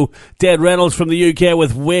and Glow, Dead Reynolds from the UK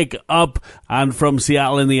with Wake Up, and from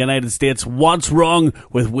Seattle in the United States, What's Wrong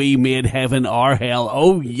with We Made Heaven or Hell.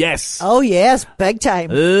 Oh yes. Oh yes, big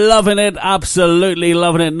time. Loving it, absolutely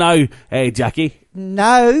loving it. Now, hey Jackie.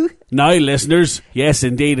 Now, listeners, yes,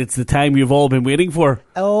 indeed, it's the time you've all been waiting for.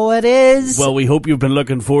 Oh, it is. Well, we hope you've been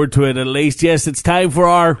looking forward to it at least. Yes, it's time for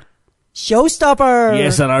our showstopper.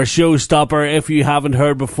 Yes, and our showstopper, if you haven't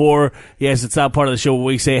heard before, yes, it's that part of the show where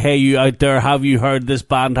we say, hey, you out there, have you heard this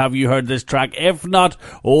band? Have you heard this track? If not,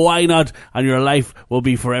 why not? And your life will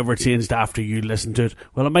be forever changed after you listen to it.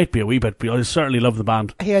 Well, it might be a wee bit, but I certainly love the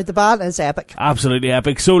band. Here, the band is epic. Absolutely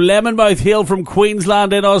epic. So, Lemonmouth hail from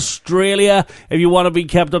Queensland in Australia. If you want to be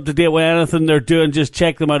kept up to date with anything they're doing, just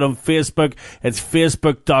check them out on Facebook. It's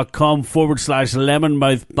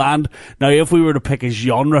facebook.com/Lemonmouth Band. Now, if we were to pick a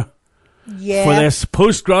genre for this,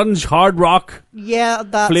 post-grunge, hard rock,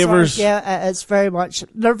 that flavors. It's very much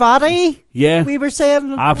Nirvana. Yeah, we were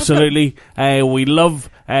saying absolutely. We love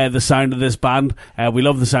the sound of this band. We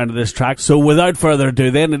love the sound of this track. So, without further ado,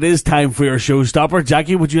 then it is time for your showstopper.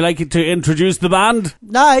 Jackie, would you like to introduce the band?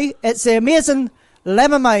 Now it's the amazing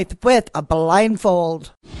Lemonmouth with A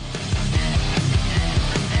Blindfold.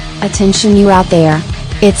 Attention, you out there!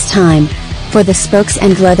 It's time for the Spokes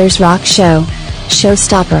and Leathers Rock Show.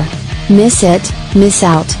 Showstopper. Miss it, miss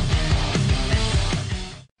out.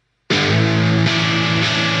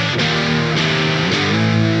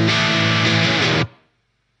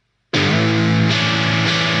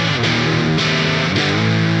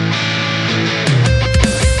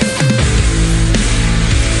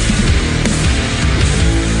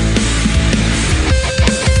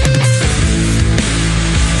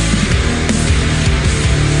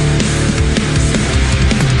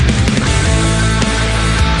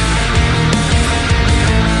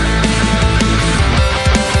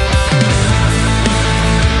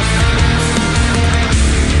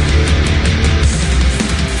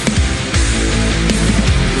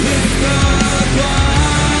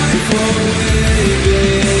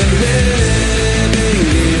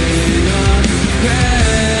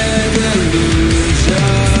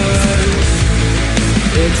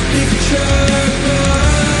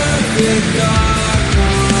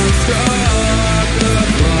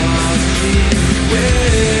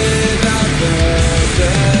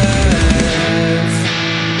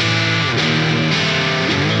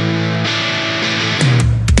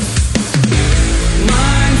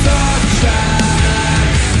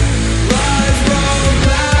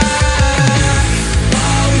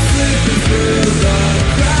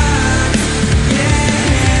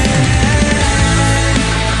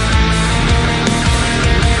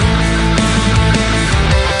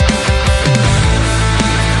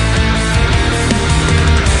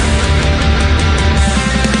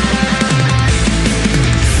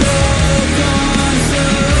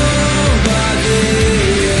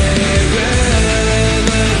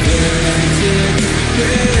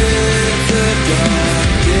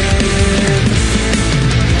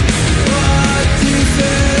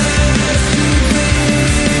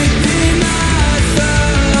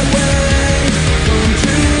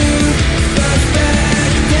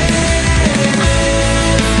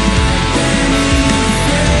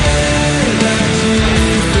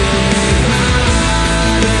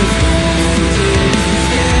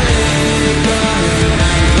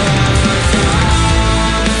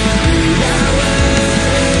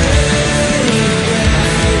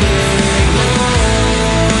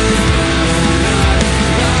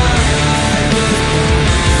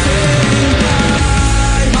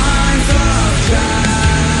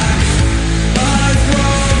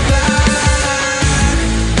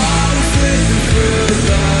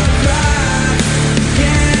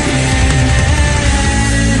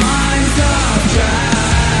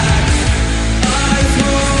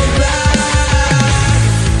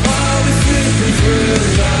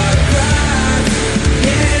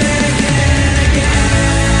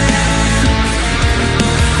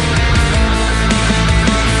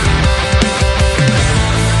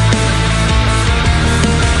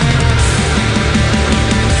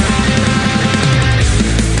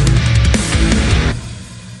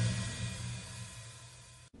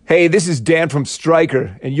 Hey, this is Dan from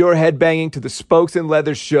Stryker, and you're headbanging to the Spokes and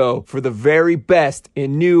Leather Show for the very best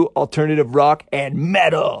in new alternative rock and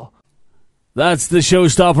metal. That's the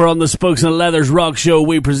showstopper on the Spokes and Leathers Rock Show.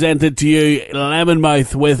 We presented to you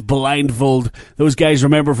Lemonmouth with Blindfold. Those guys,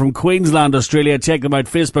 remember, from Queensland, Australia. Check them out,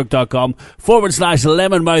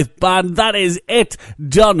 facebook.com/Lemonmouth Band. That is it.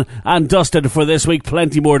 Done and dusted for this week.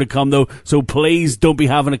 Plenty more to come, though. So please don't be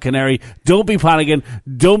having a canary. Don't be panicking.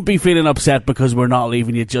 Don't be feeling upset because we're not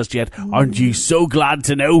leaving you just yet. Aren't you so glad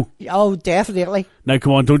to know? Oh, definitely. Now,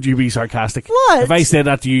 come on, don't you be sarcastic. What? If I said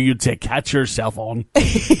that to you, you'd say, catch yourself on.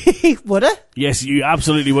 Would I? Yes, you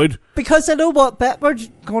absolutely would. Because I know what bit we're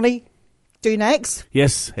going to do next.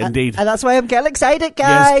 Yes, indeed. And that's why I'm getting excited,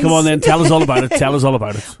 guys. Yes, come on then, tell us all about it. Tell us all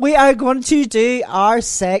about it. We are going to do our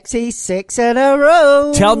sexy 6 in a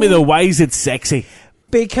row. Tell me though, why is it sexy?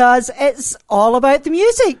 Because it's all about the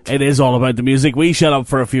music. It is all about the music. We shut up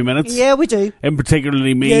for a few minutes. Yeah, we do. And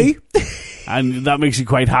particularly me. You. And that makes you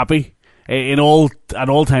quite happy. At all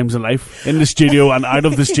times in life. In the studio and out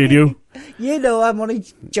of the studio. You know I'm only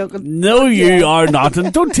joking. No, you are not.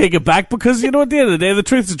 And don't take it back because, you know, at the end of the day, the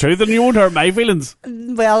truth's the truth and you won't hurt my feelings.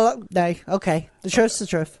 Well, no. Okay. The truth's the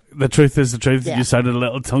truth. The truth is the truth. Yeah. You sounded a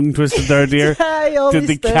little tongue twisted there, dear. I always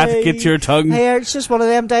Did the cat get your tongue? Hey, it's just one of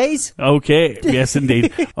them days. Okay. Yes,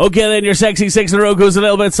 indeed. Okay, then your sexy 6 in a row goes a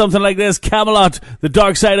little bit something like this. Camelot, The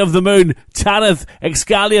Dark Side of the Moon, Tanith,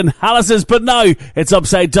 Excalion, Halicis, but now it's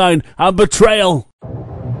Upside Down and Betrayal.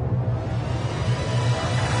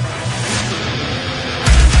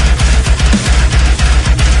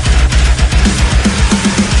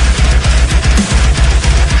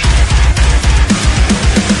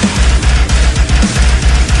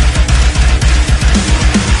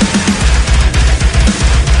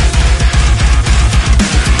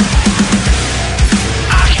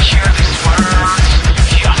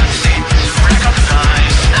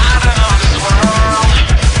 Recognize, I don't know this world.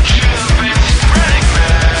 You've been spreading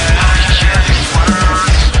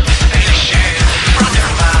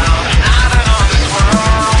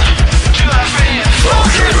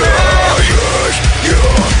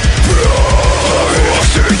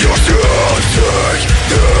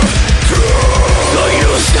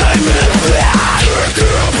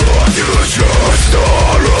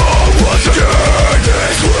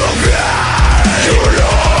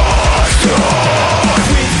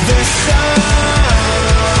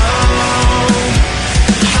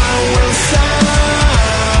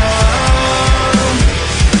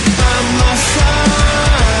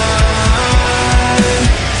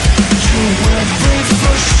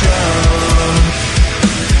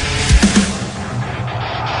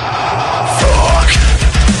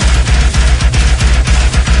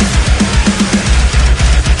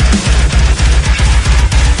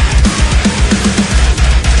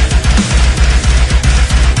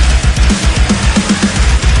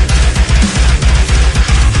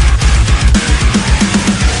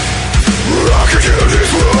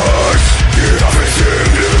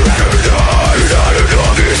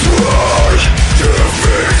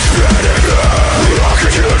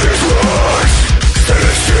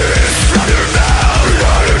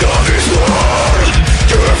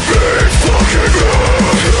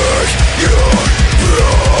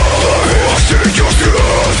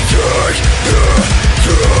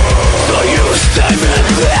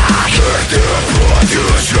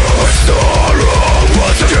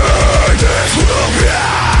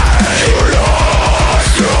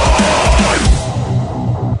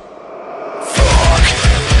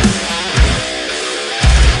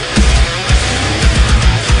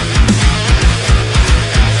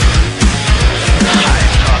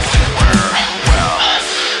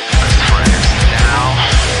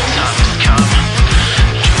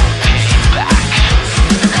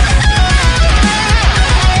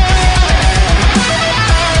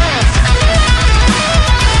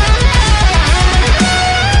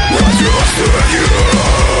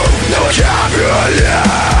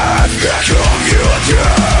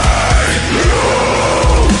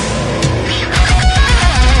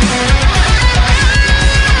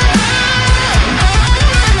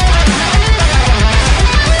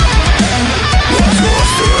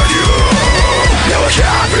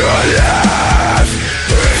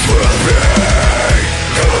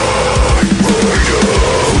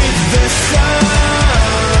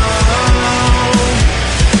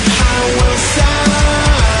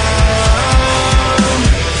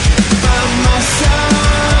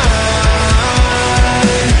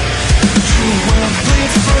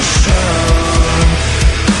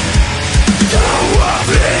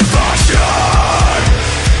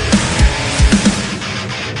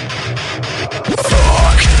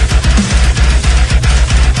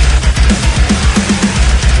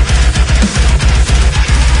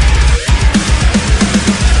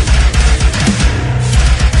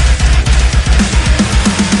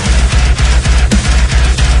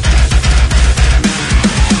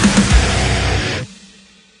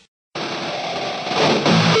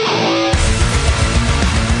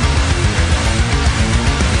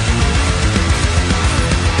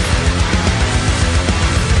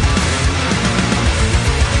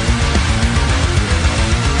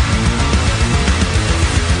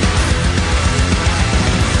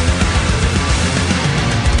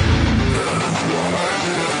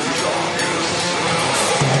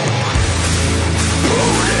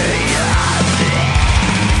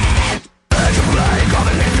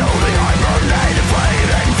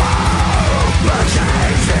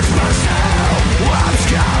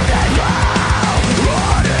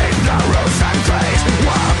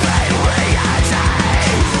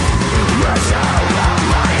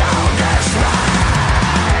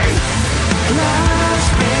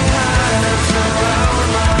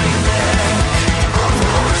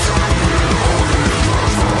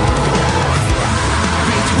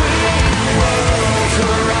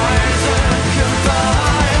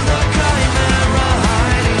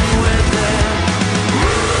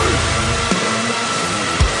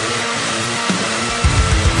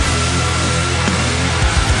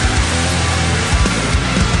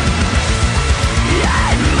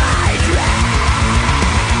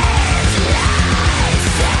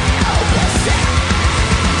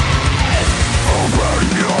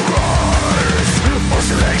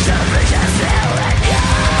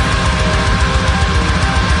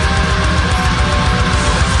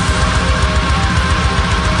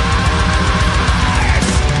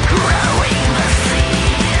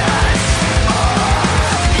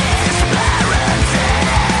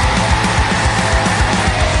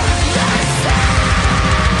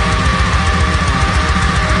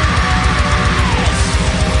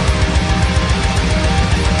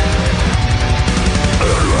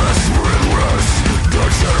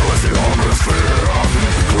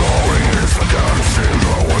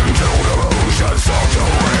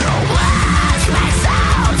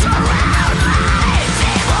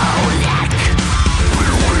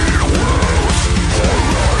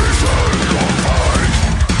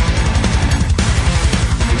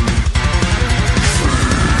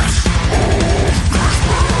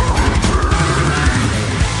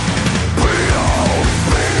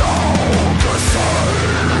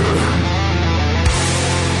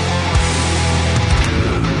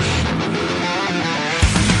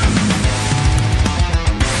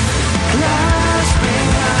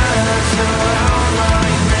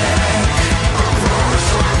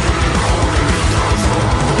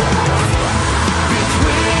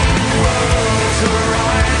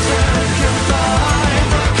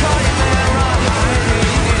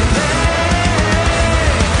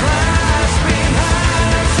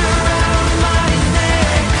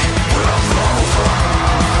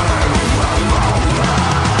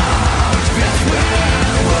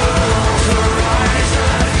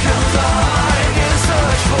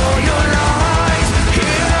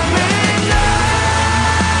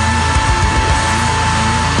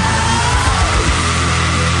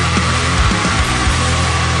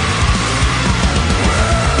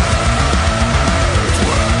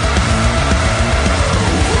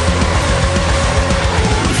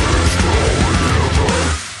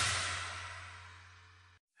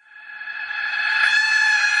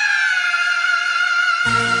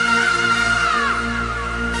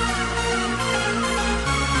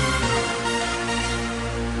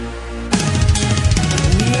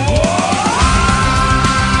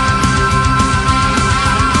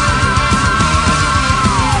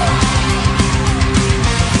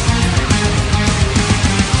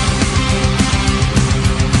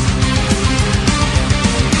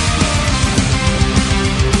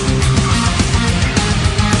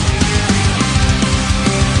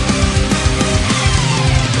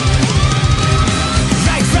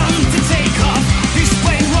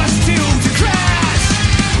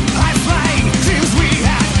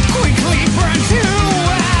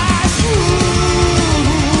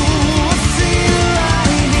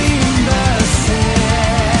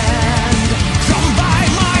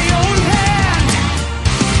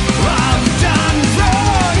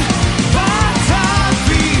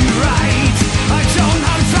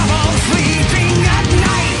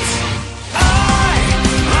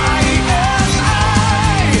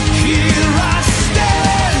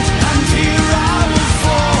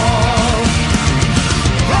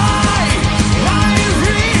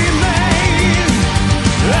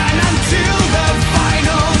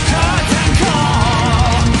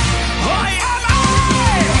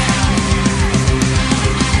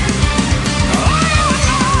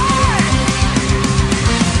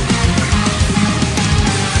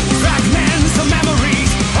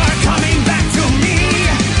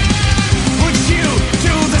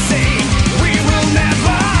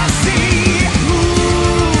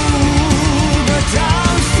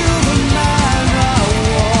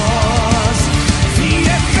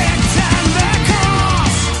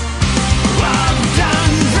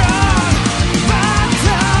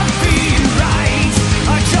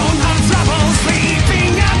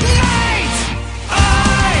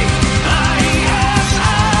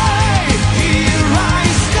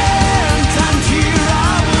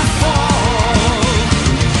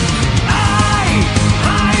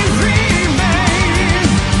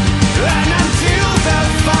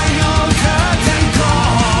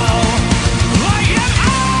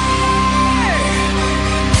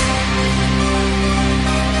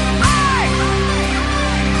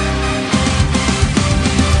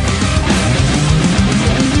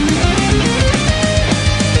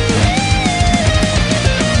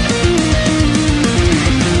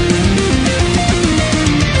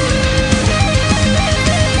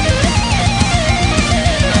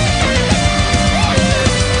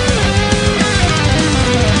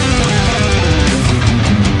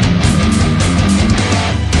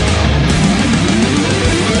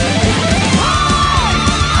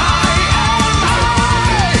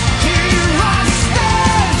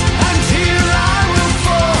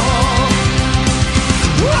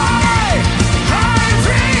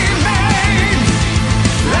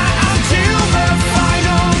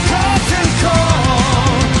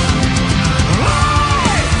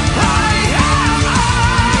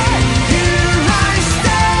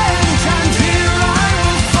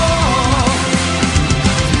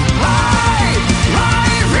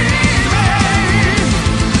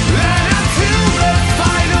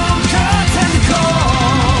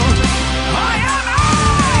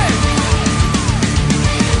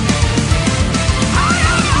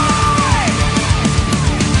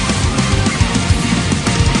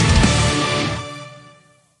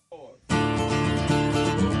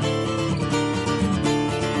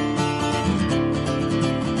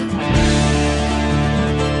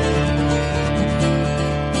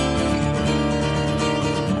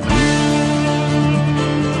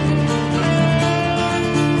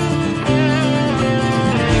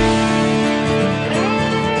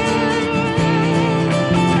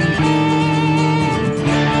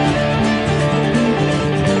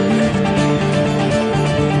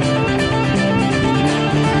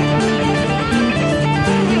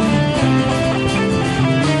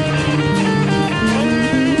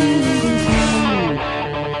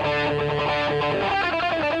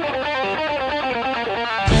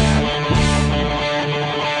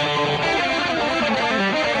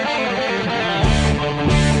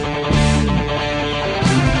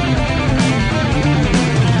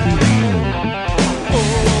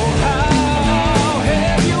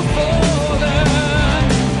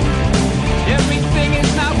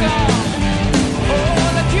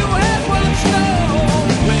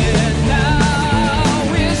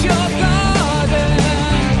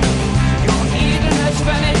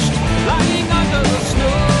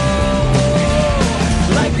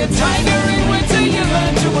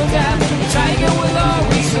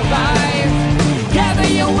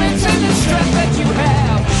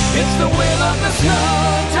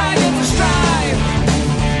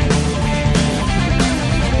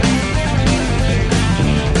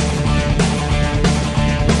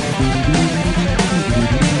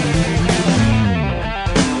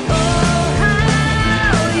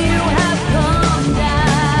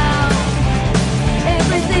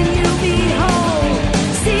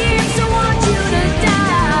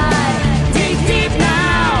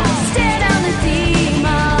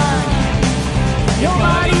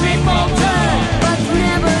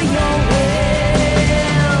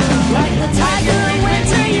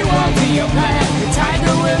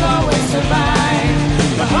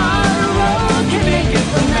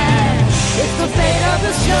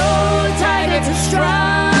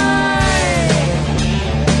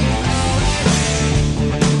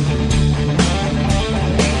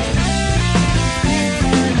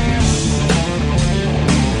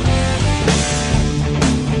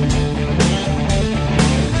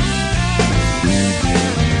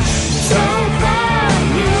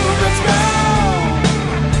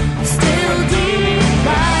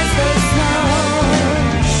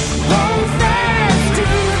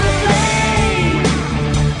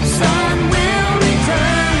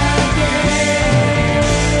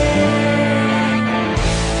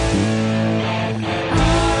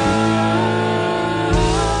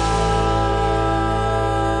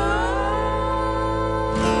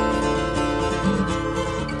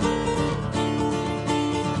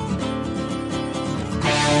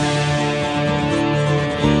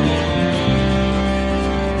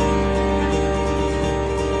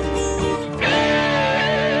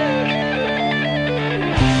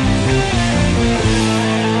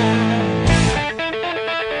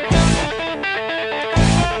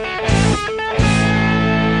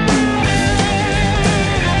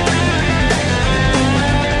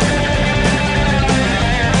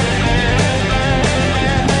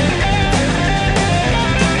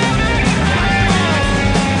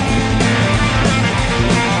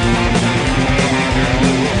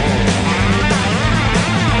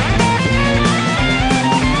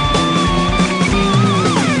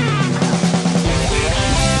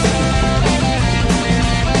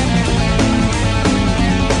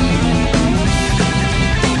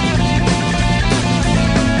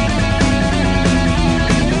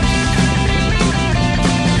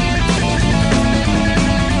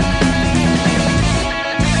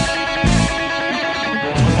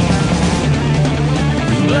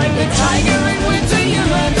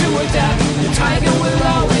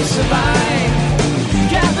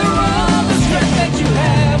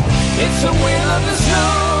It's the will of the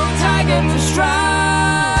snow, tiger to strike.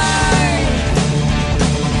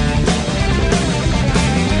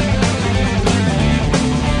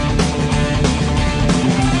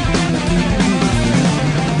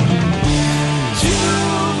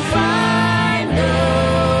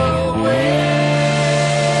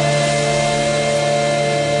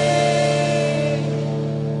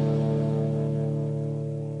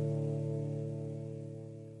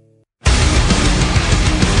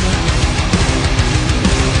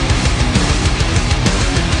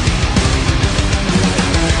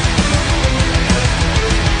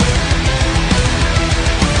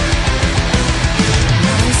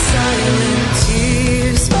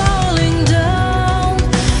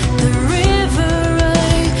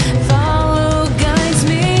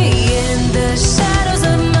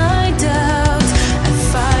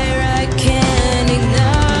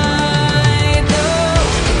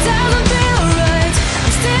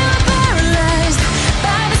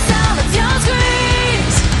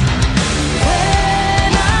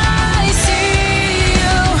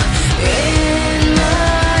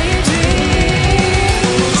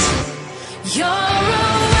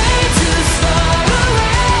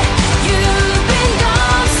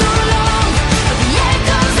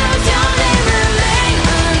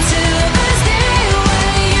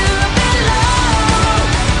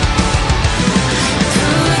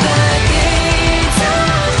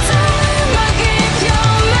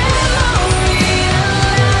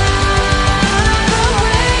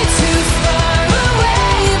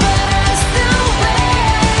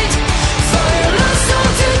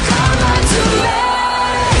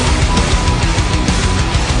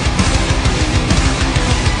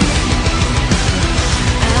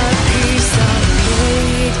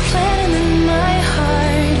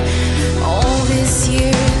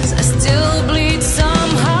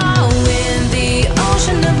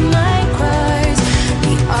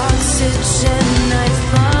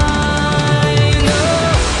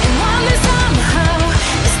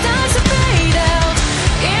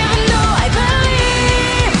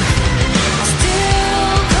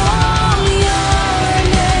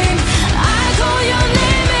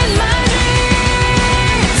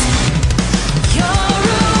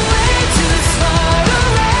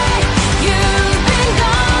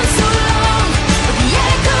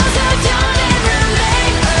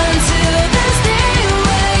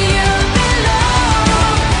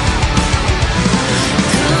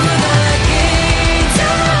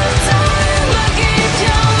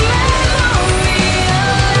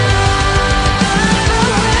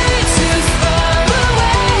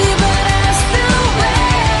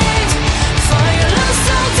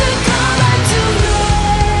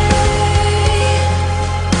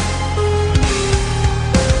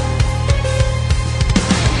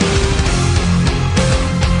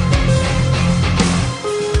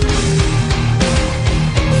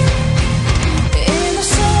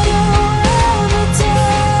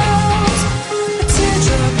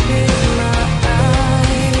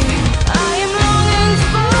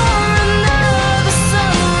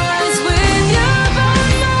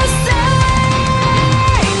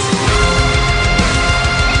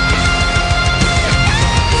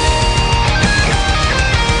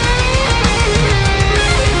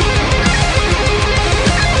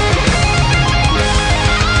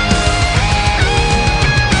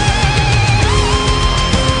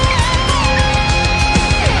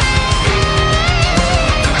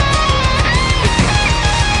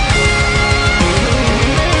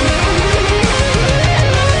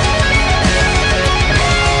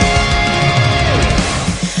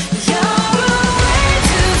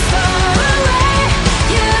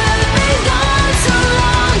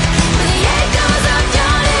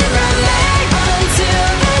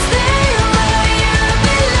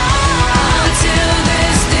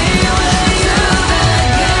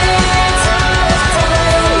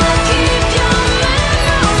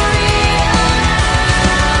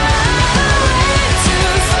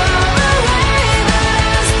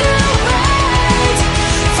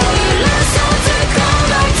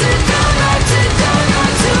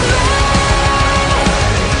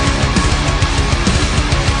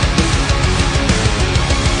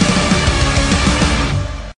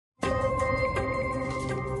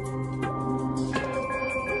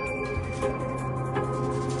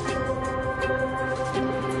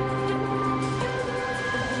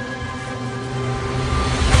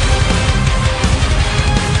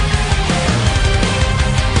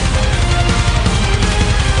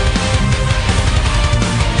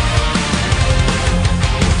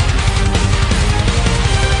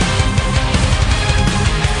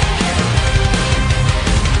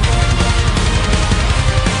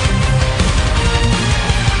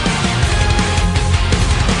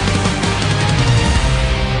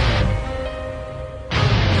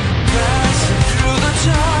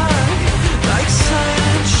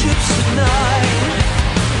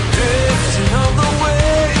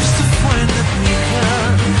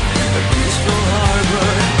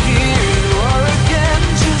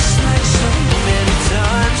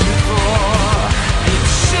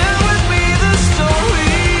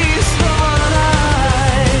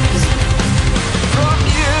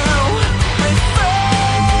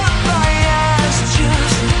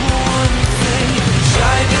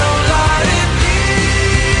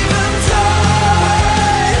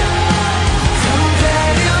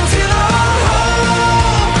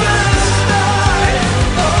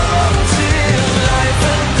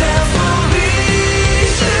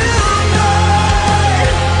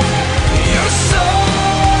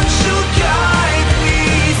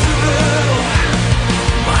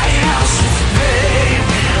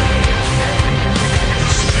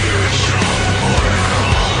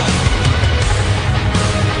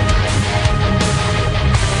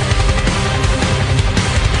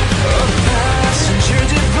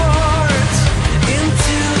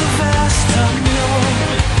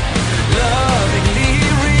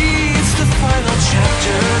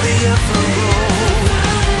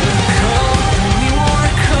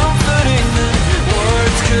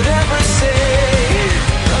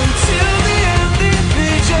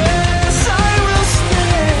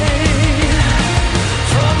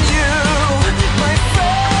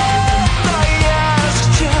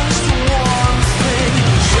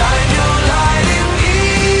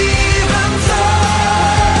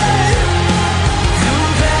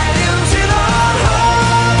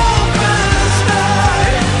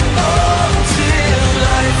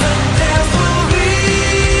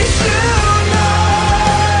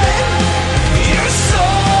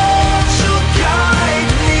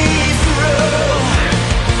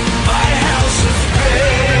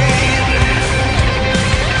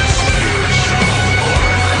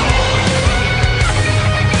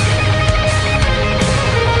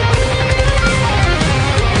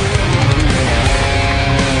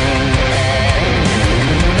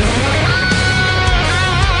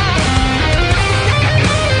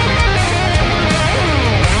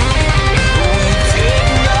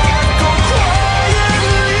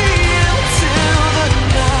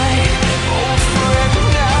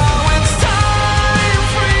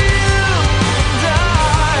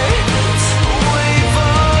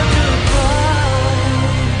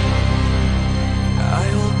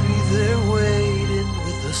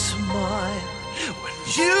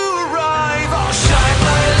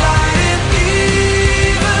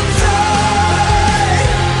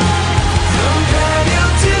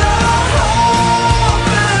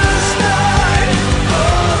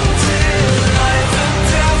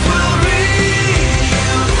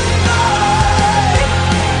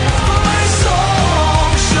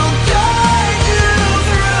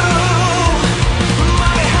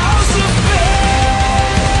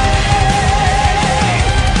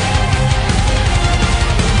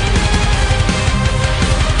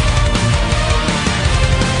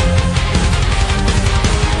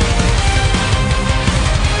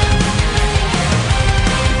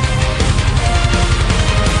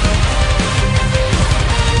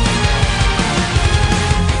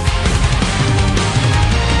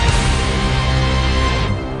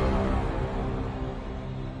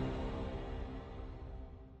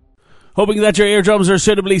 Hoping that your eardrums are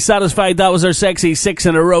suitably satisfied. That was our sexy 6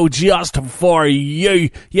 in a row just for you.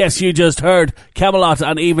 Yes, you just heard Camelot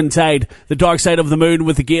and Eventide, The Dark Side of the Moon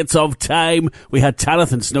with the Gates of Time. We had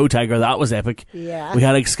Tanith and Snow Tiger. That was epic. Yeah. We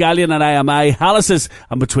had Excalion and I Am I, Halicis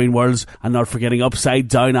and Between Worlds, and not forgetting Upside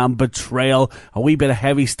Down and Betrayal. A wee bit of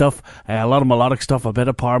heavy stuff, a lot of melodic stuff, a bit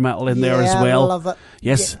of power metal in there as well. I love it.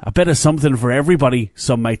 Yes, a bit of something for everybody,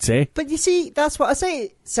 some might say. But you see, that's what I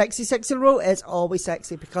say. Sexy 6 in a row is always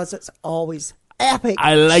sexy because it's always epic.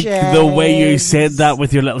 I like the way you said that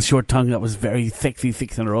with your little short tongue. That was very thick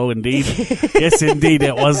in a row indeed. Yes, indeed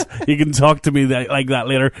it was. You can talk to me like that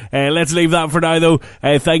later. Let's leave that for now though.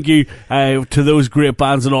 Thank you to those great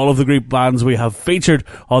bands and all of the great bands we have featured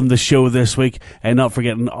on the show this week. And not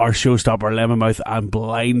forgetting our showstopper, Lemonmouth and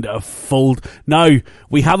Blindfold. Now,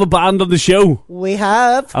 we have a band on the show. We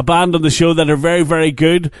have a band on the show that are very, very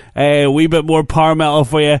good. A wee bit more power metal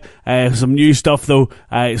for you. Some new stuff though.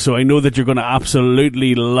 So I know that you're going to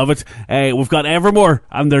absolutely love it. We've got Evermore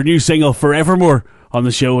and their new single Forevermore on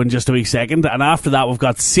the show in just a wee second. And after that we've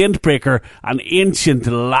got Saintbreaker and Ancient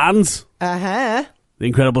Lands. Uh-huh. The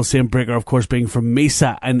incredible Saintbreaker, of course, being from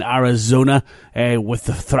Mesa in Arizona with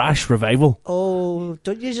the thrash revival. Oh,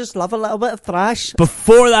 don't you just love a little bit of thrash?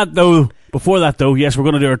 Before that though, yes, we're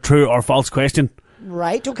going to do our true or false question.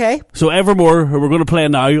 Right, okay. So Evermore, who we're going to play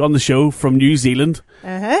now on the show from New Zealand.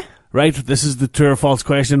 Uh-huh. Right, this is the true or false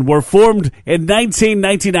question. Were formed in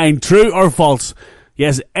 1999, true or false?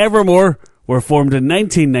 Yes, Evermore were formed in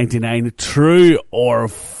 1999, true or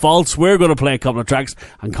false? We're going to play a couple of tracks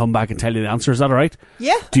and come back and tell you the answer. Is that alright?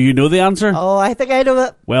 Yeah. Do you know the answer? Oh, I think I know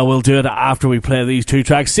it. Well, we'll do it after we play these two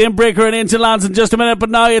tracks. Saintbreaker and Ancient Lands in just a minute, but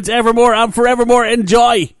now it's Evermore and Forevermore.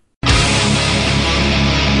 Enjoy! Yeah!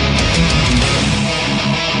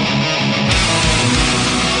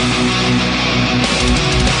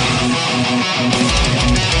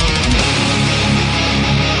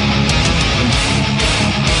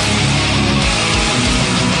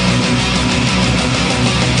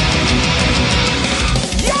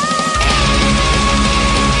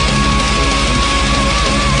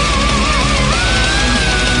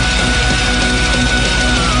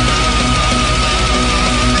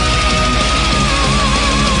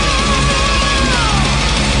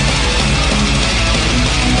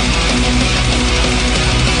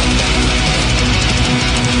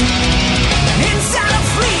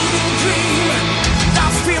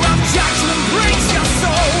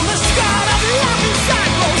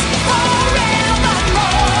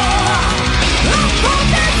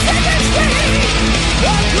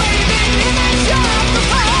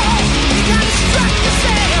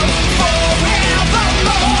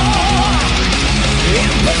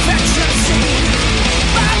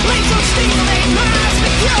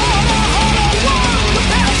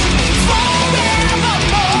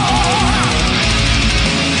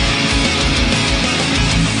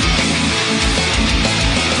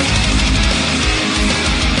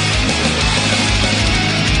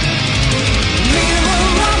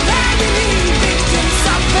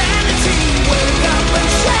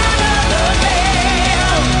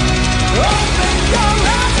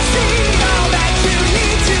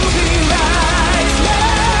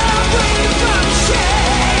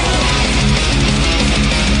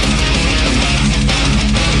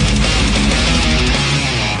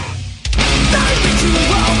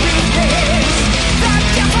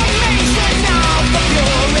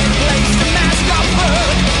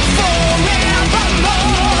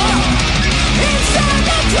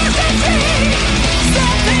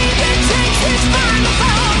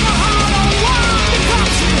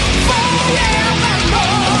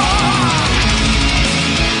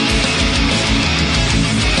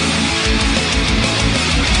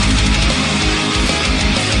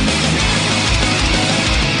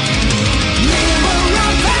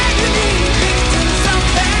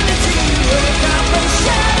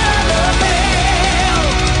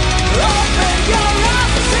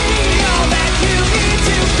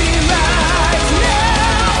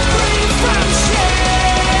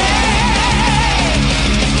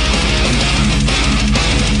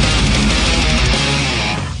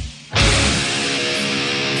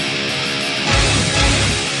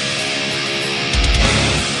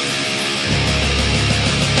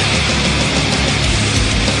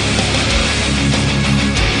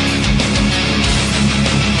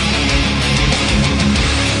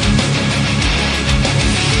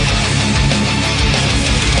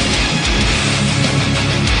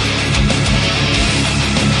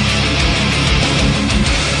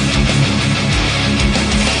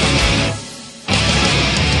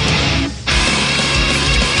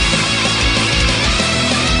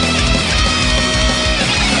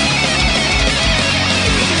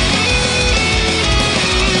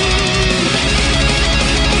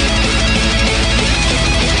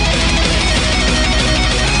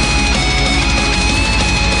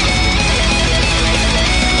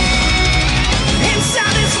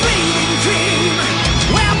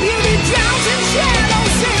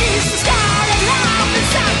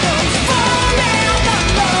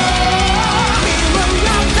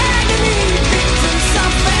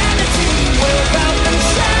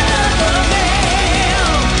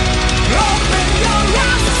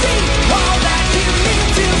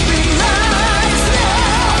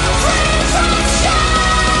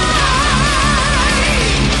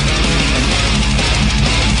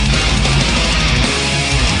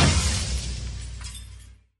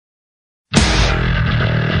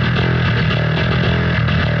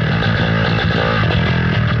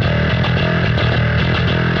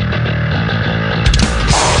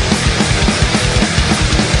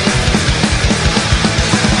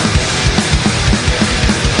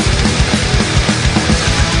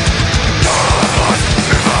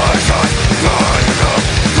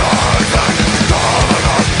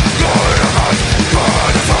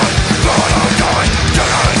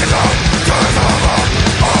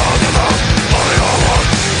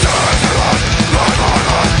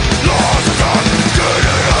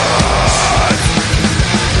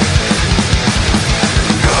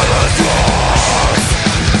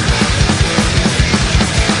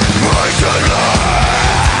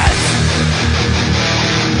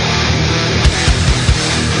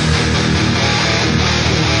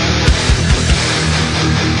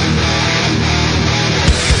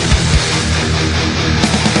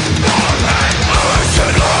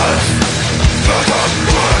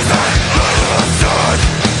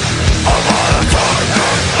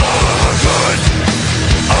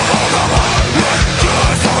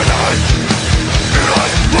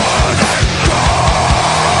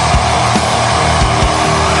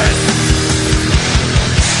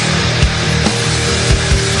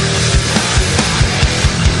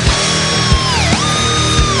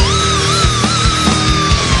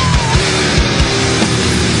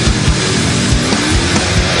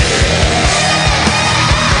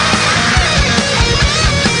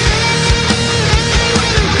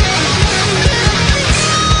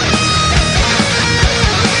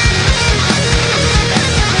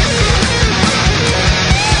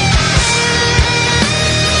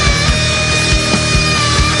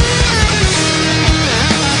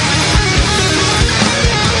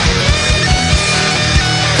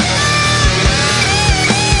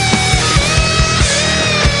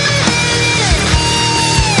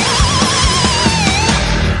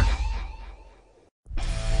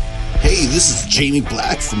 Hey, this is Jamie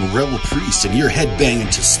Black from Rebel Priest, and you're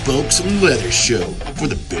headbanging to Spokes and Leather Show for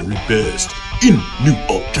the very best in new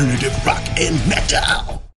alternative rock and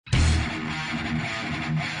metal.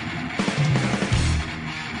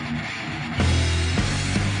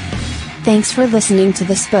 Thanks for listening to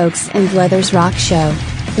the Spokes and Leathers Rock Show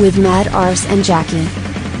with Mad Ars and Jackie.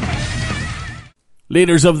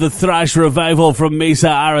 Leaders of the thrash revival from Mesa,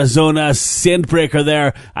 Arizona, Saintbreaker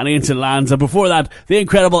there, and Ancient Lands. And before that, the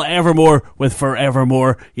incredible Evermore with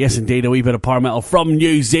Forevermore. Yes, indeed, a wee bit of power metal from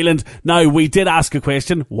New Zealand. Now, we did ask a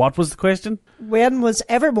question. What was the question? When was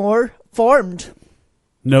Evermore formed?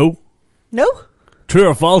 No. No? True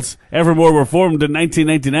or false? Evermore were formed in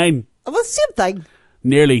 1999. Well, same thing.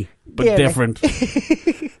 Nearly, but Nearly. different.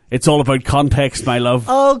 It's all about context, my love.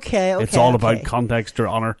 Okay. It's all about context, Your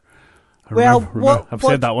Honour. Well, I've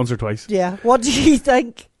said that once or twice. Yeah. What do you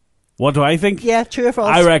think? What do I think? Yeah, true or false?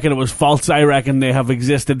 I reckon it was false. I reckon they have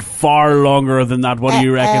existed far longer than that. What do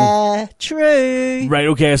you reckon? True. Right,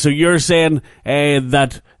 okay, so you're saying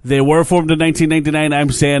that they were formed in 1999.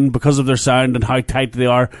 I'm saying because of their sound and how tight they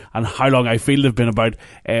are and how long I feel they've been about,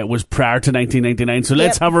 was prior to 1999. So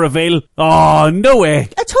let's have a reveal. Oh, no way.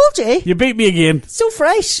 I told you. You beat me again. So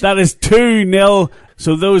fresh. That is 2-0.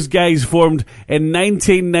 So those guys formed in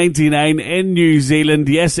 1999 in New Zealand.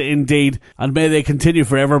 Yes, indeed. And may they continue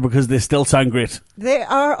forever because they still sound great. They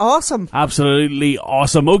are awesome. Absolutely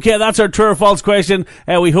awesome. Okay, that's our true or false question.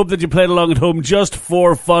 We hope that you played along at home just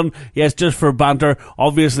for fun. Yes, just for banter.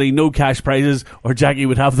 Obviously, no cash prizes, or Jackie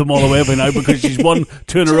would have them all away by now because she's won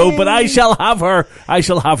 2 in a row. But I shall have her. I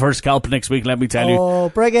shall have her scalp next week, let me tell you. Oh,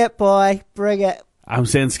 bring it, boy. Bring it. I'm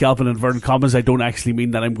saying scalp in inverted commas. I don't actually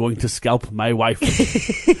mean that I'm going to scalp my wife.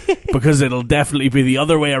 Because it'll definitely be the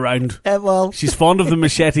other way around. Well. She's fond of the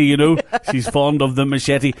machete, you know. She's fond of the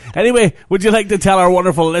machete. Anyway, would you like to tell our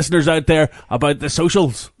wonderful listeners out there about the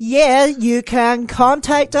socials? Yeah, you can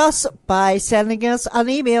contact us by sending us an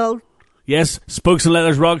email. Yes,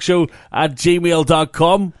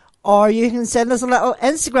 spokesandleathersrockshow@gmail.com. Or you can send us a little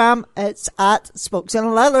Instagram. It's at Spokes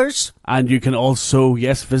and Leathers. And you can also,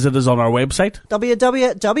 yes, visit us on our website.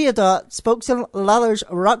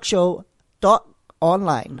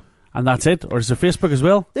 www.spokesandleathersrockshow.online. And that's it. Or is there Facebook as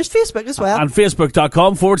well? There's Facebook as well. And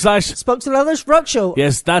facebook.com/ Spokes and Leathers Rock Show.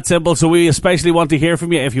 Yes, that's simple. So we especially want to hear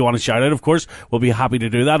from you. If you want to shout out, of course, we'll be happy to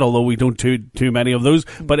do that, although we don't do too many of those.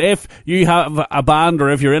 But if you have a band,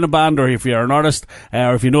 or if you're in a band, or if you're an artist,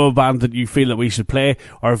 or if you know a band that you feel that we should play,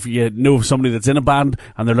 or if you know somebody that's in a band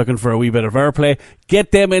and they're looking for a wee bit of airplay,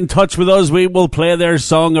 get them in touch with us. We will play their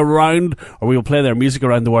song around, or we will play their music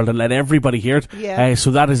around the world and let everybody hear it. Yeah.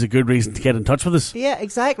 So that is a good reason to get in touch with us. Yeah,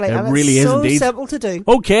 exactly. It and really it's is so indeed. simple to do.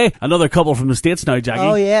 Okay, another couple from the States now, Jackie.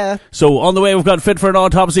 Oh, yeah. So on the way, we've got Fit for an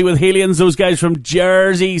Autopsy with Helians, those guys from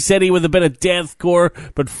Jersey City with a bit of deathcore.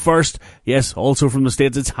 But first, yes, also from the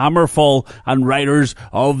States, it's Hammerfall and Riders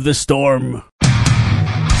of the Storm.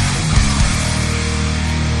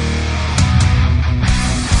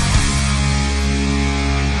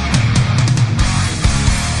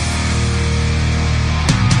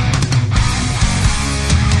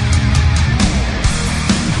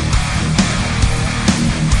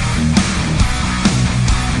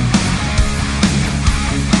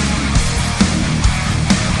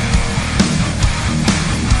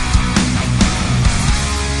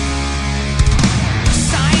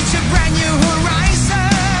 Signed a brand new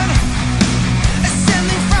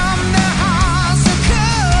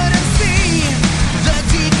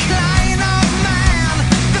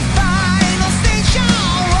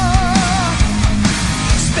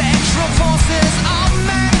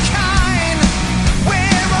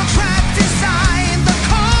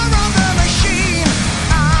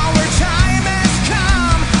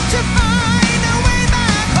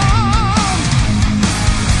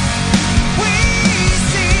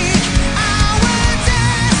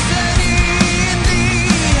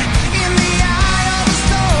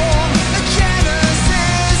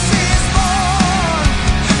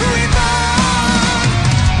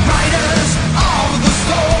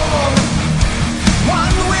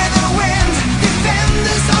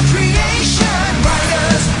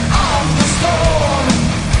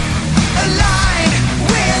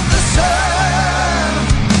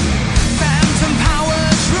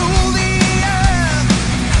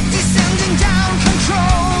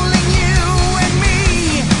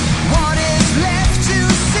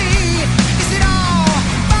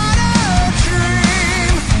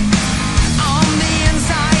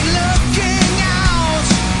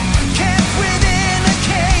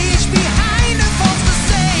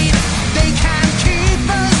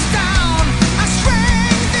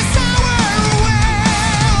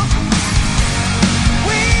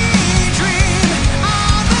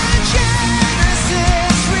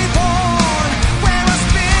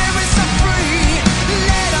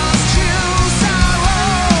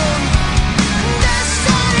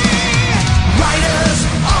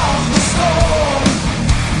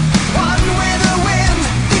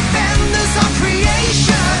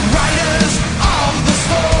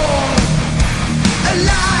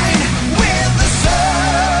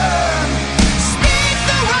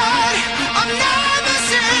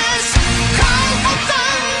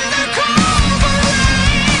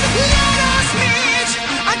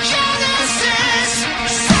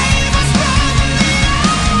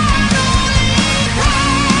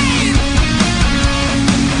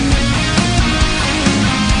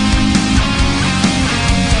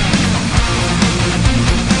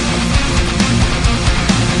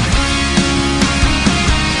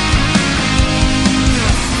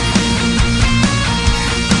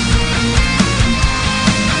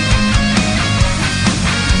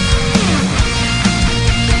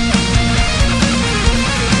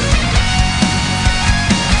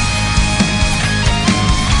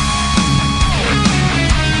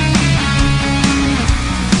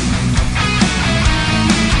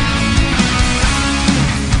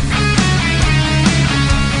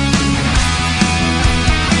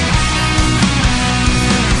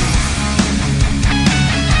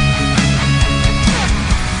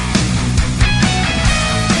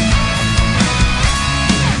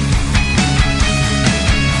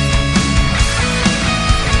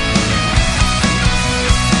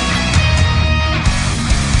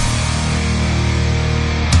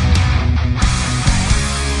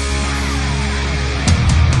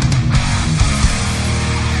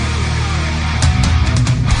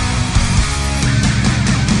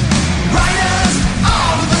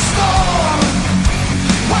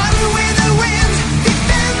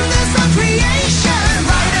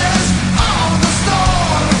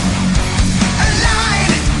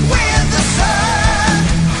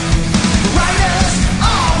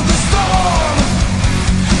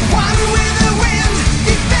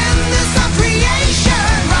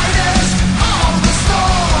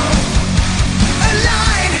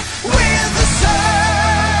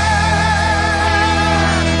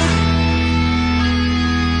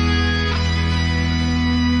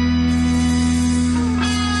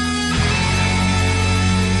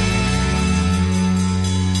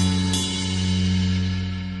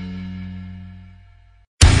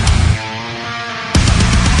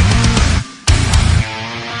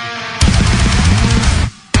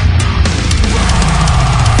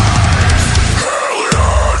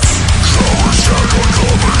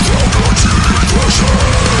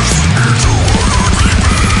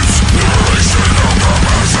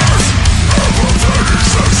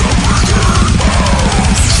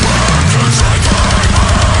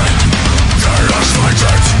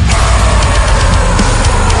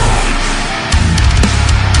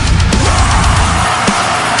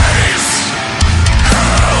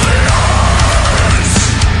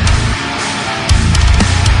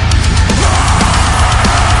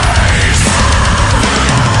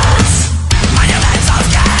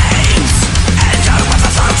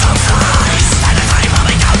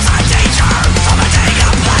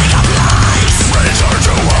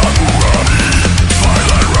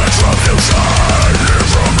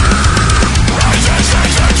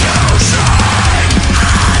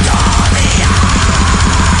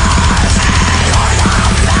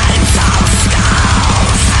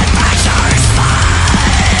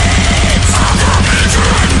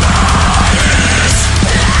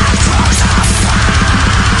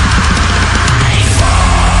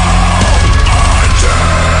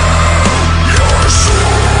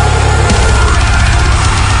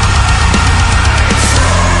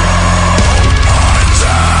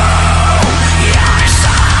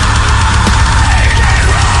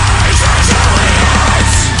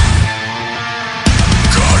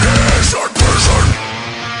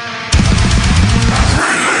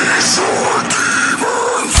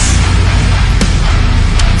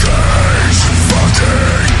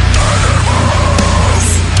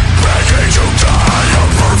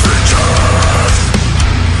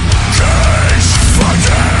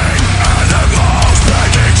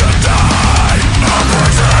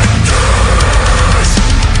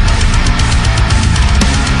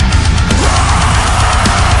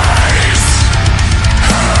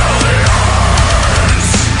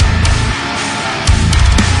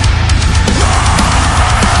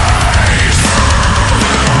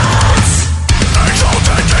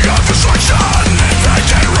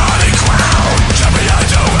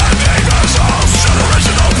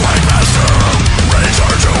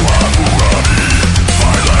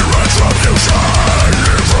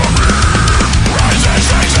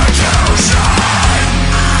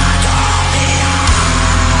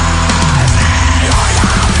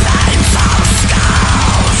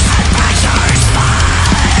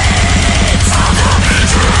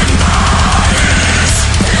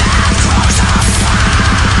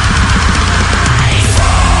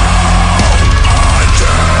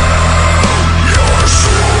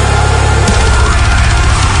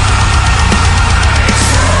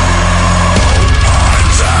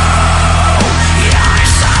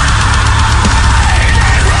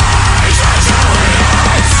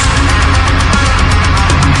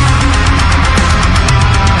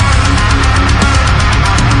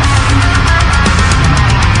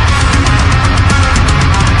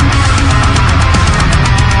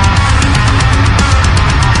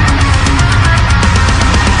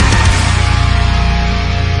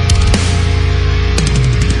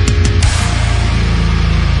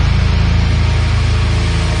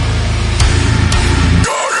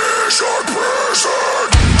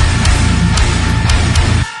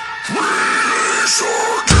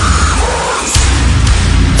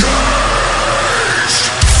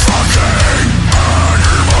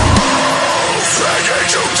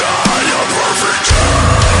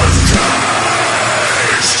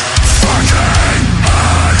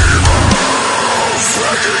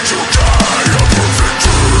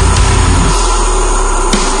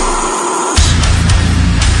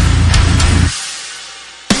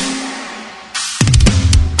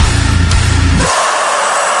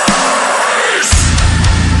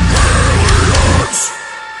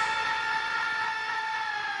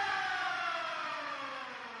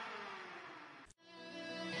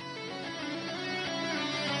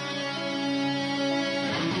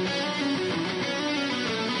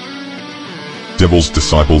Devil's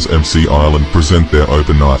Disciples MC Ireland present their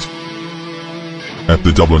open night at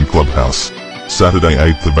the Dublin Clubhouse, Saturday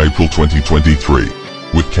 8th of April 2023,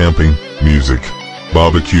 with camping, music,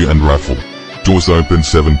 barbecue and raffle. Doors open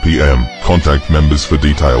 7 p.m. Contact members for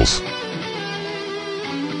details.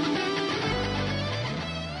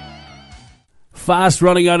 Fast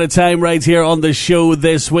running out of time right here on the show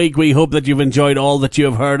this week. We hope that you've enjoyed all that you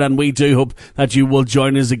have heard, and we do hope that you will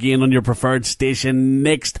join us again on your preferred station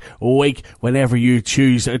next week whenever you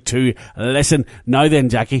choose to listen. Now then,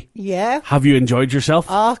 Jackie. Yeah? Have you enjoyed yourself?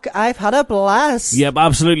 Oh, I've had a blast. Yep,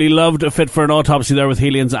 absolutely loved Fit for an Autopsy there with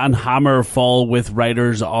Hellions and Hammerfall with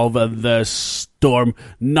Riders of the Storm.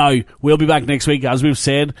 Now, we'll be back next week. As we've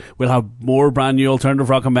said, we'll have more brand new alternative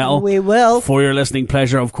rock and metal. We will. For your listening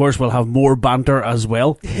pleasure, of course, we'll have more banter as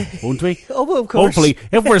well, won't we? Oh, of course. Hopefully,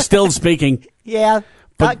 if we're still speaking. Yeah,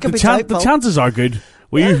 but that could be the chances are good.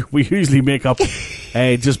 We usually make up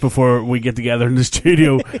just before we get together in the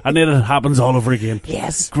studio, and then it happens all over again.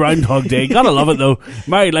 Yes. Groundhog Day. Gotta love it, though.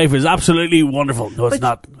 Married life is absolutely wonderful. No, it's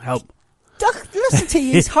not. Help. Listen to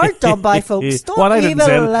you. He's hard done by, folks. Don't Well, I didn't even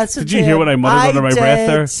say listen Did you to hear him. what I muttered under my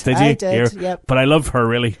breath there? Did you? I did, Here. yep. But I love her,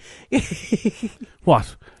 really.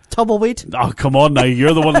 What? Tumbleweed. Oh, come on now.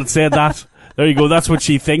 You're the one that said that. There you go. That's what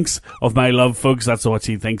she thinks of my love, folks. That's what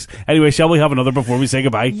she thinks. Anyway, shall we have another before we say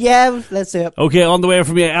goodbye? Yeah, let's do it. Okay, on the way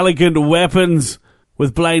from you, Elegant Weapons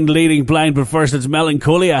with Blind Leading Blind. But first, it's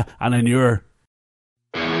Melancholia and Inure.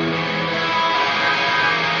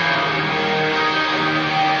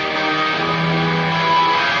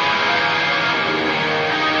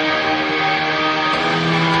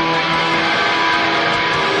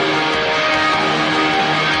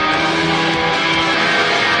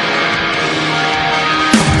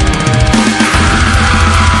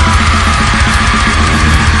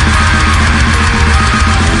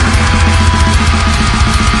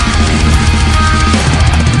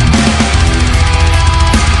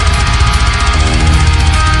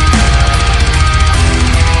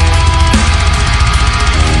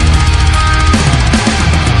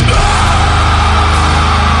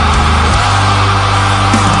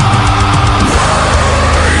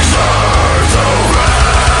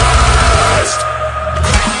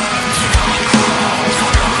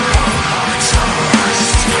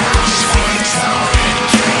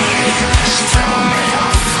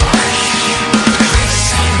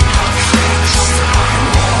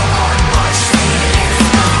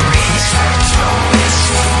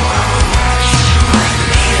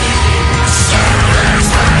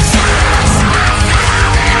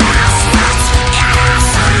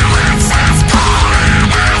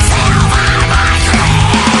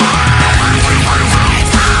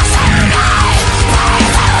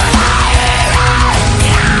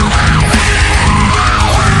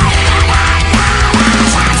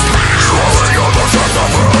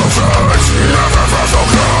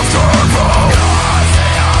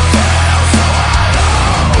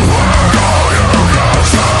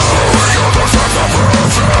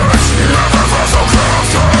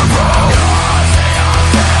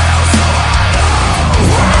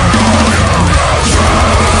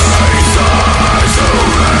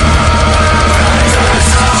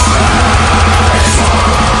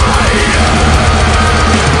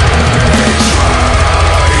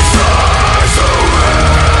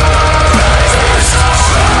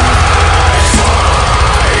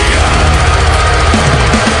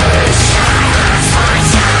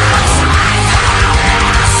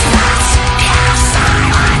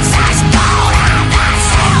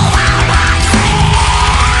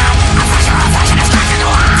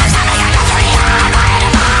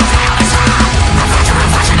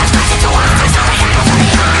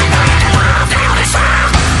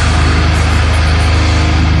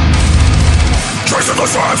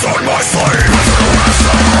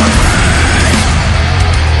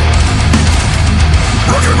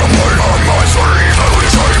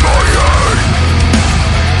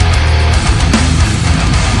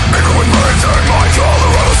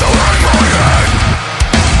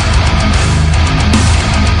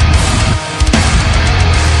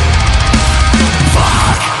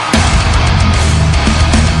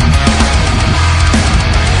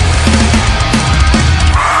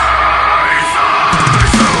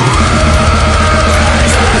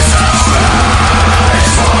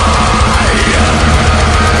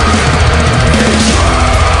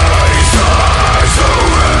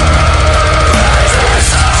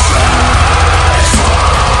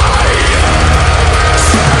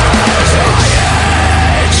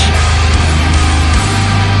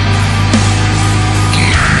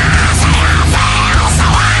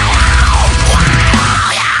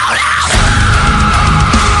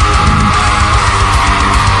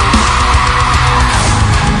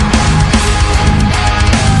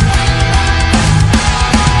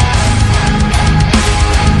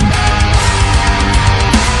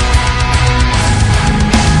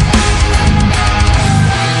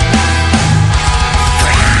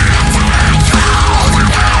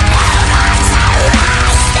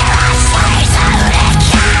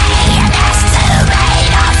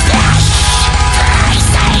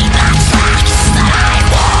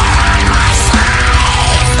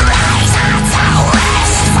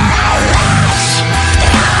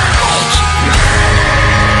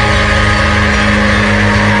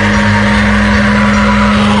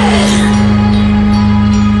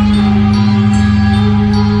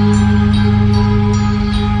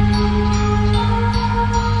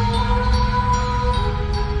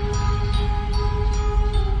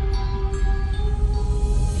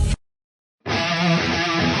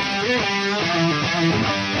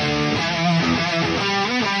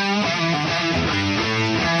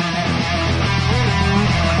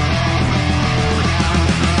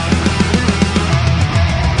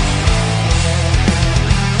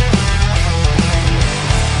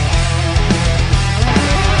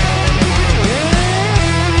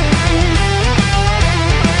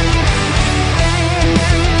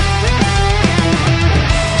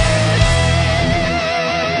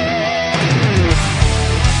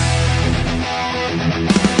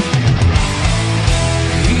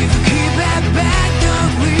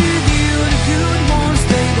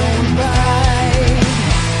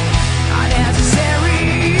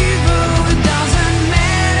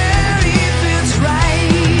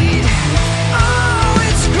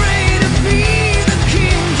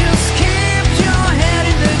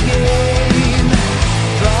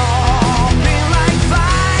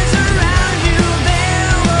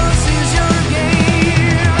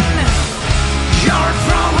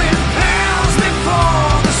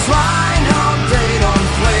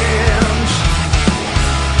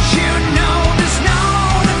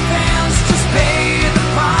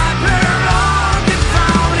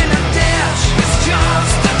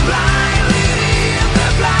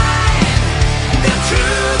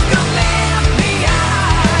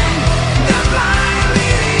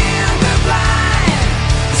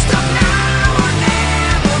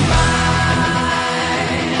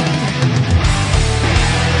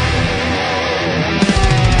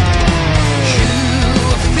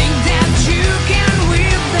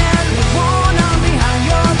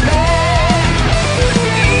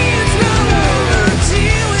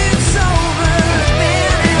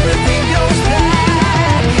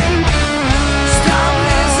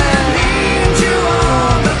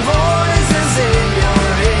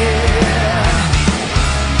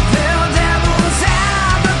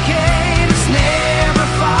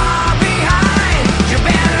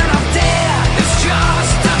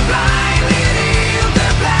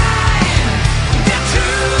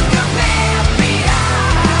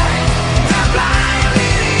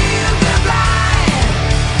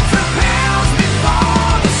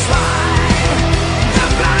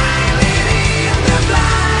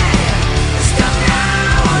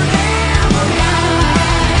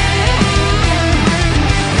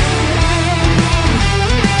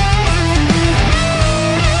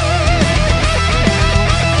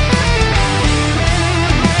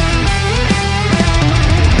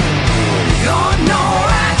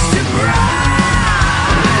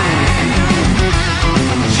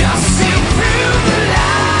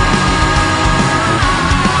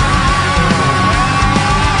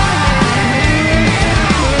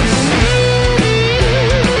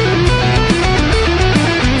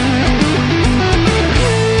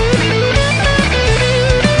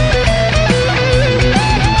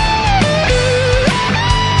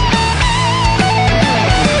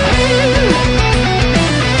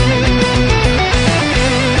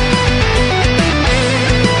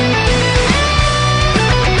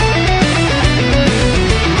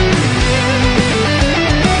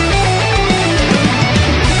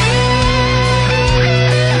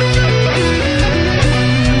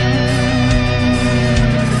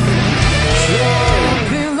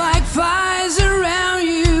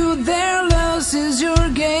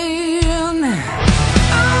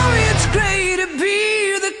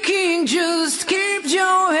 think just keep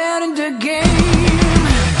your head in the game.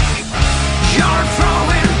 You're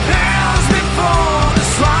throwing pearls before the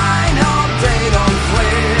swine, hope they don't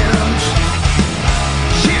flinch.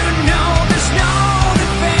 You know there's no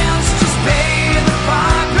defense, just pay the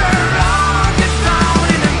piper or get found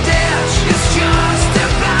in a ditch. It's just a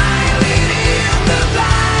blind leading the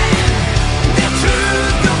blind. The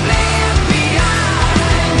truth you've left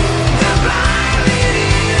behind. The blind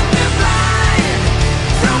leading the blind.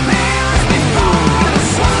 From pearls before the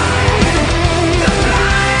swine. The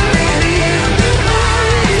blind leading the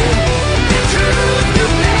blind. The truth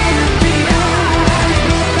you've left behind.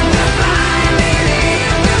 The blind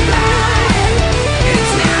leading the blind.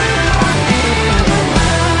 It's now or never.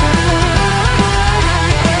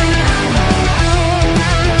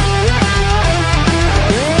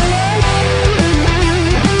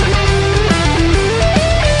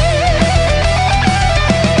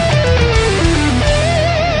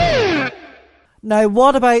 Now,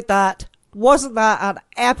 what about that? Wasn't that an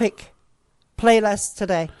epic playlist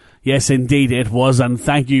today? Yes, indeed it was, and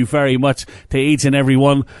thank you very much to each and every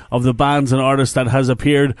one of the bands and artists that has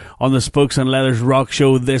appeared on the Spokes and Leathers Rock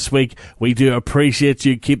Show this week. We do appreciate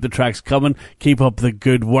you. Keep the tracks coming, keep up the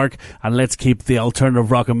good work, and let's keep the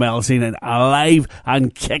alternative rock and metal scene alive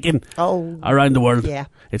and kicking around the world. Yeah.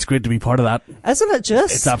 It's great to be part of that. Isn't it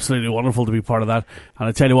just? It's absolutely wonderful to be part of that. And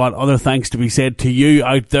I tell you what, other thanks to be said to you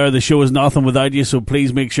out there. The show is nothing without you, so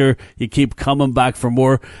please make sure you keep coming back for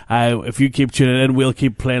more. If you keep tuning in, we'll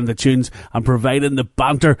keep playing the tunes and providing the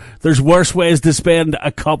banter. There's worse ways to spend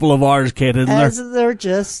a couple of hours, Kate, isn't there? Isn't there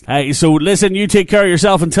just? So listen, you take care of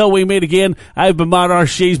yourself until we meet again. I've been Matt Arse,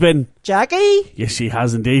 she's been Jackie? Yes, she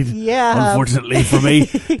has indeed. Yeah. Unfortunately for me.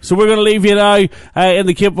 So we're going to leave you now in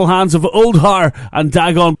the capable hands of Old Har and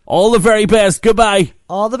Dagon. All the very best. Goodbye.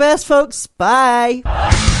 All the best, folks. Bye.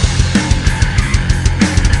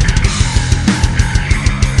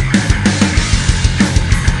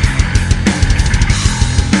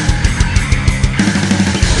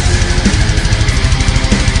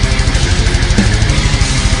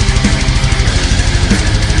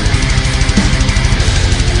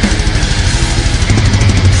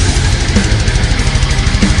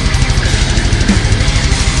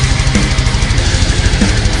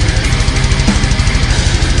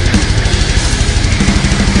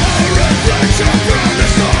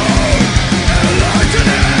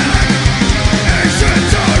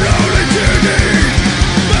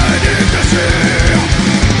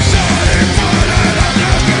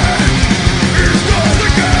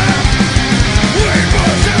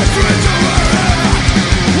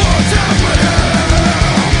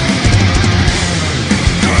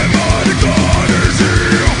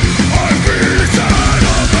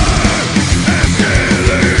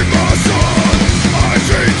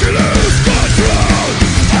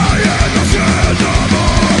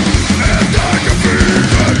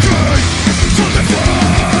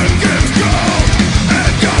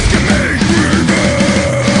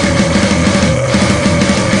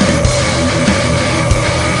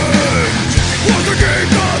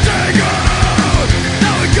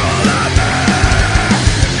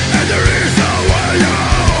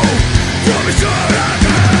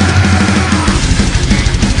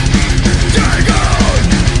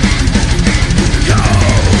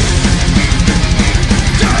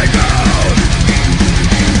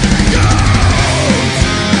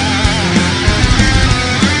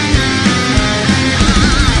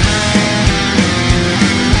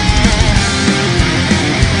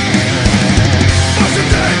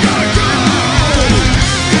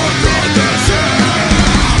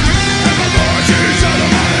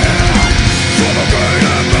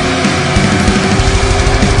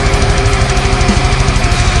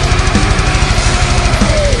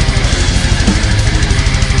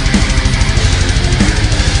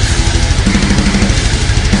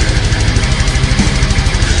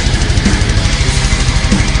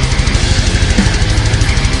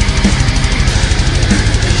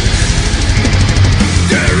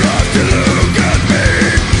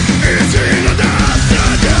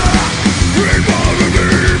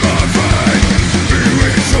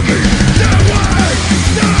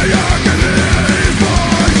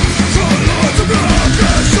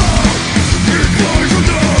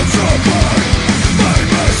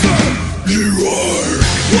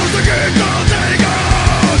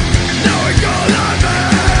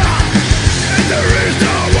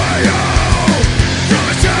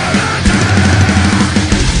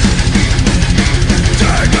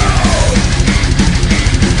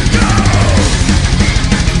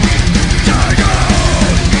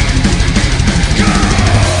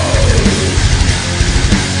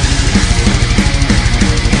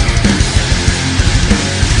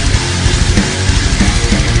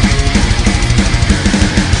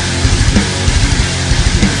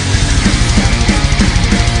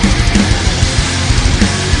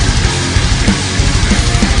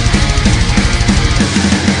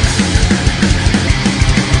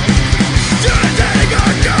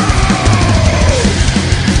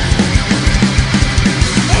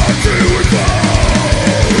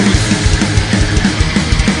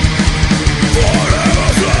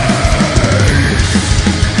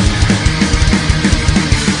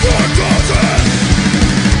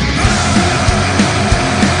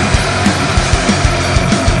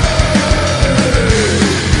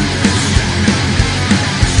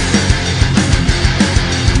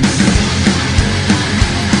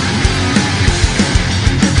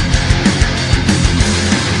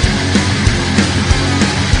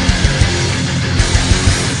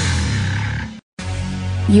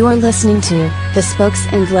 You are listening to the Spokes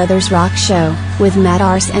and Leathers Rock Show with Matt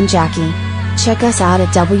Ars and Jackie. Check us out at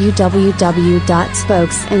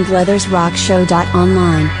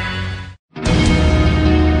www.spokesandleathersrockshow.online.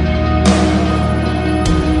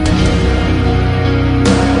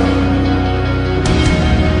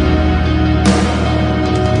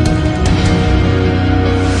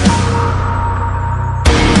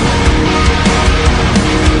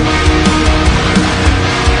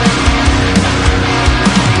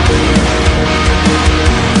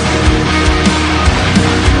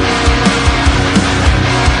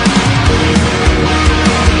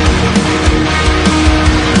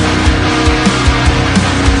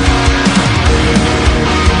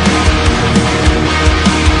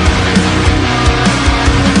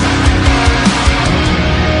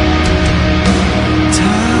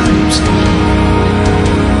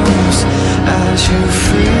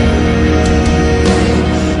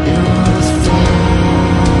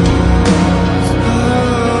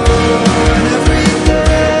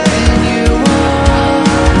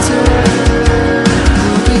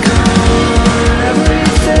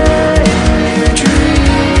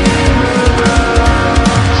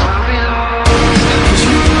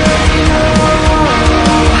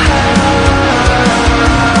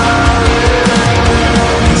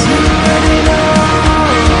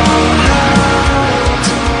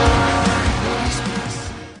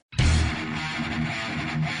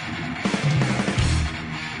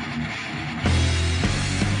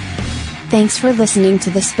 Thanks for listening to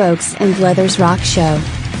the Spokes and Leathers Rock Show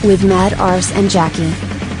with Mad Ars and Jackie.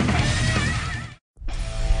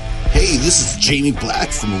 Hey, this is Jamie Black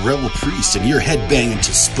from Rebel Priest, and you're headbanging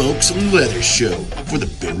to Spokes and Leathers Show for the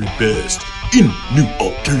very best in new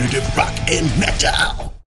alternative rock and metal.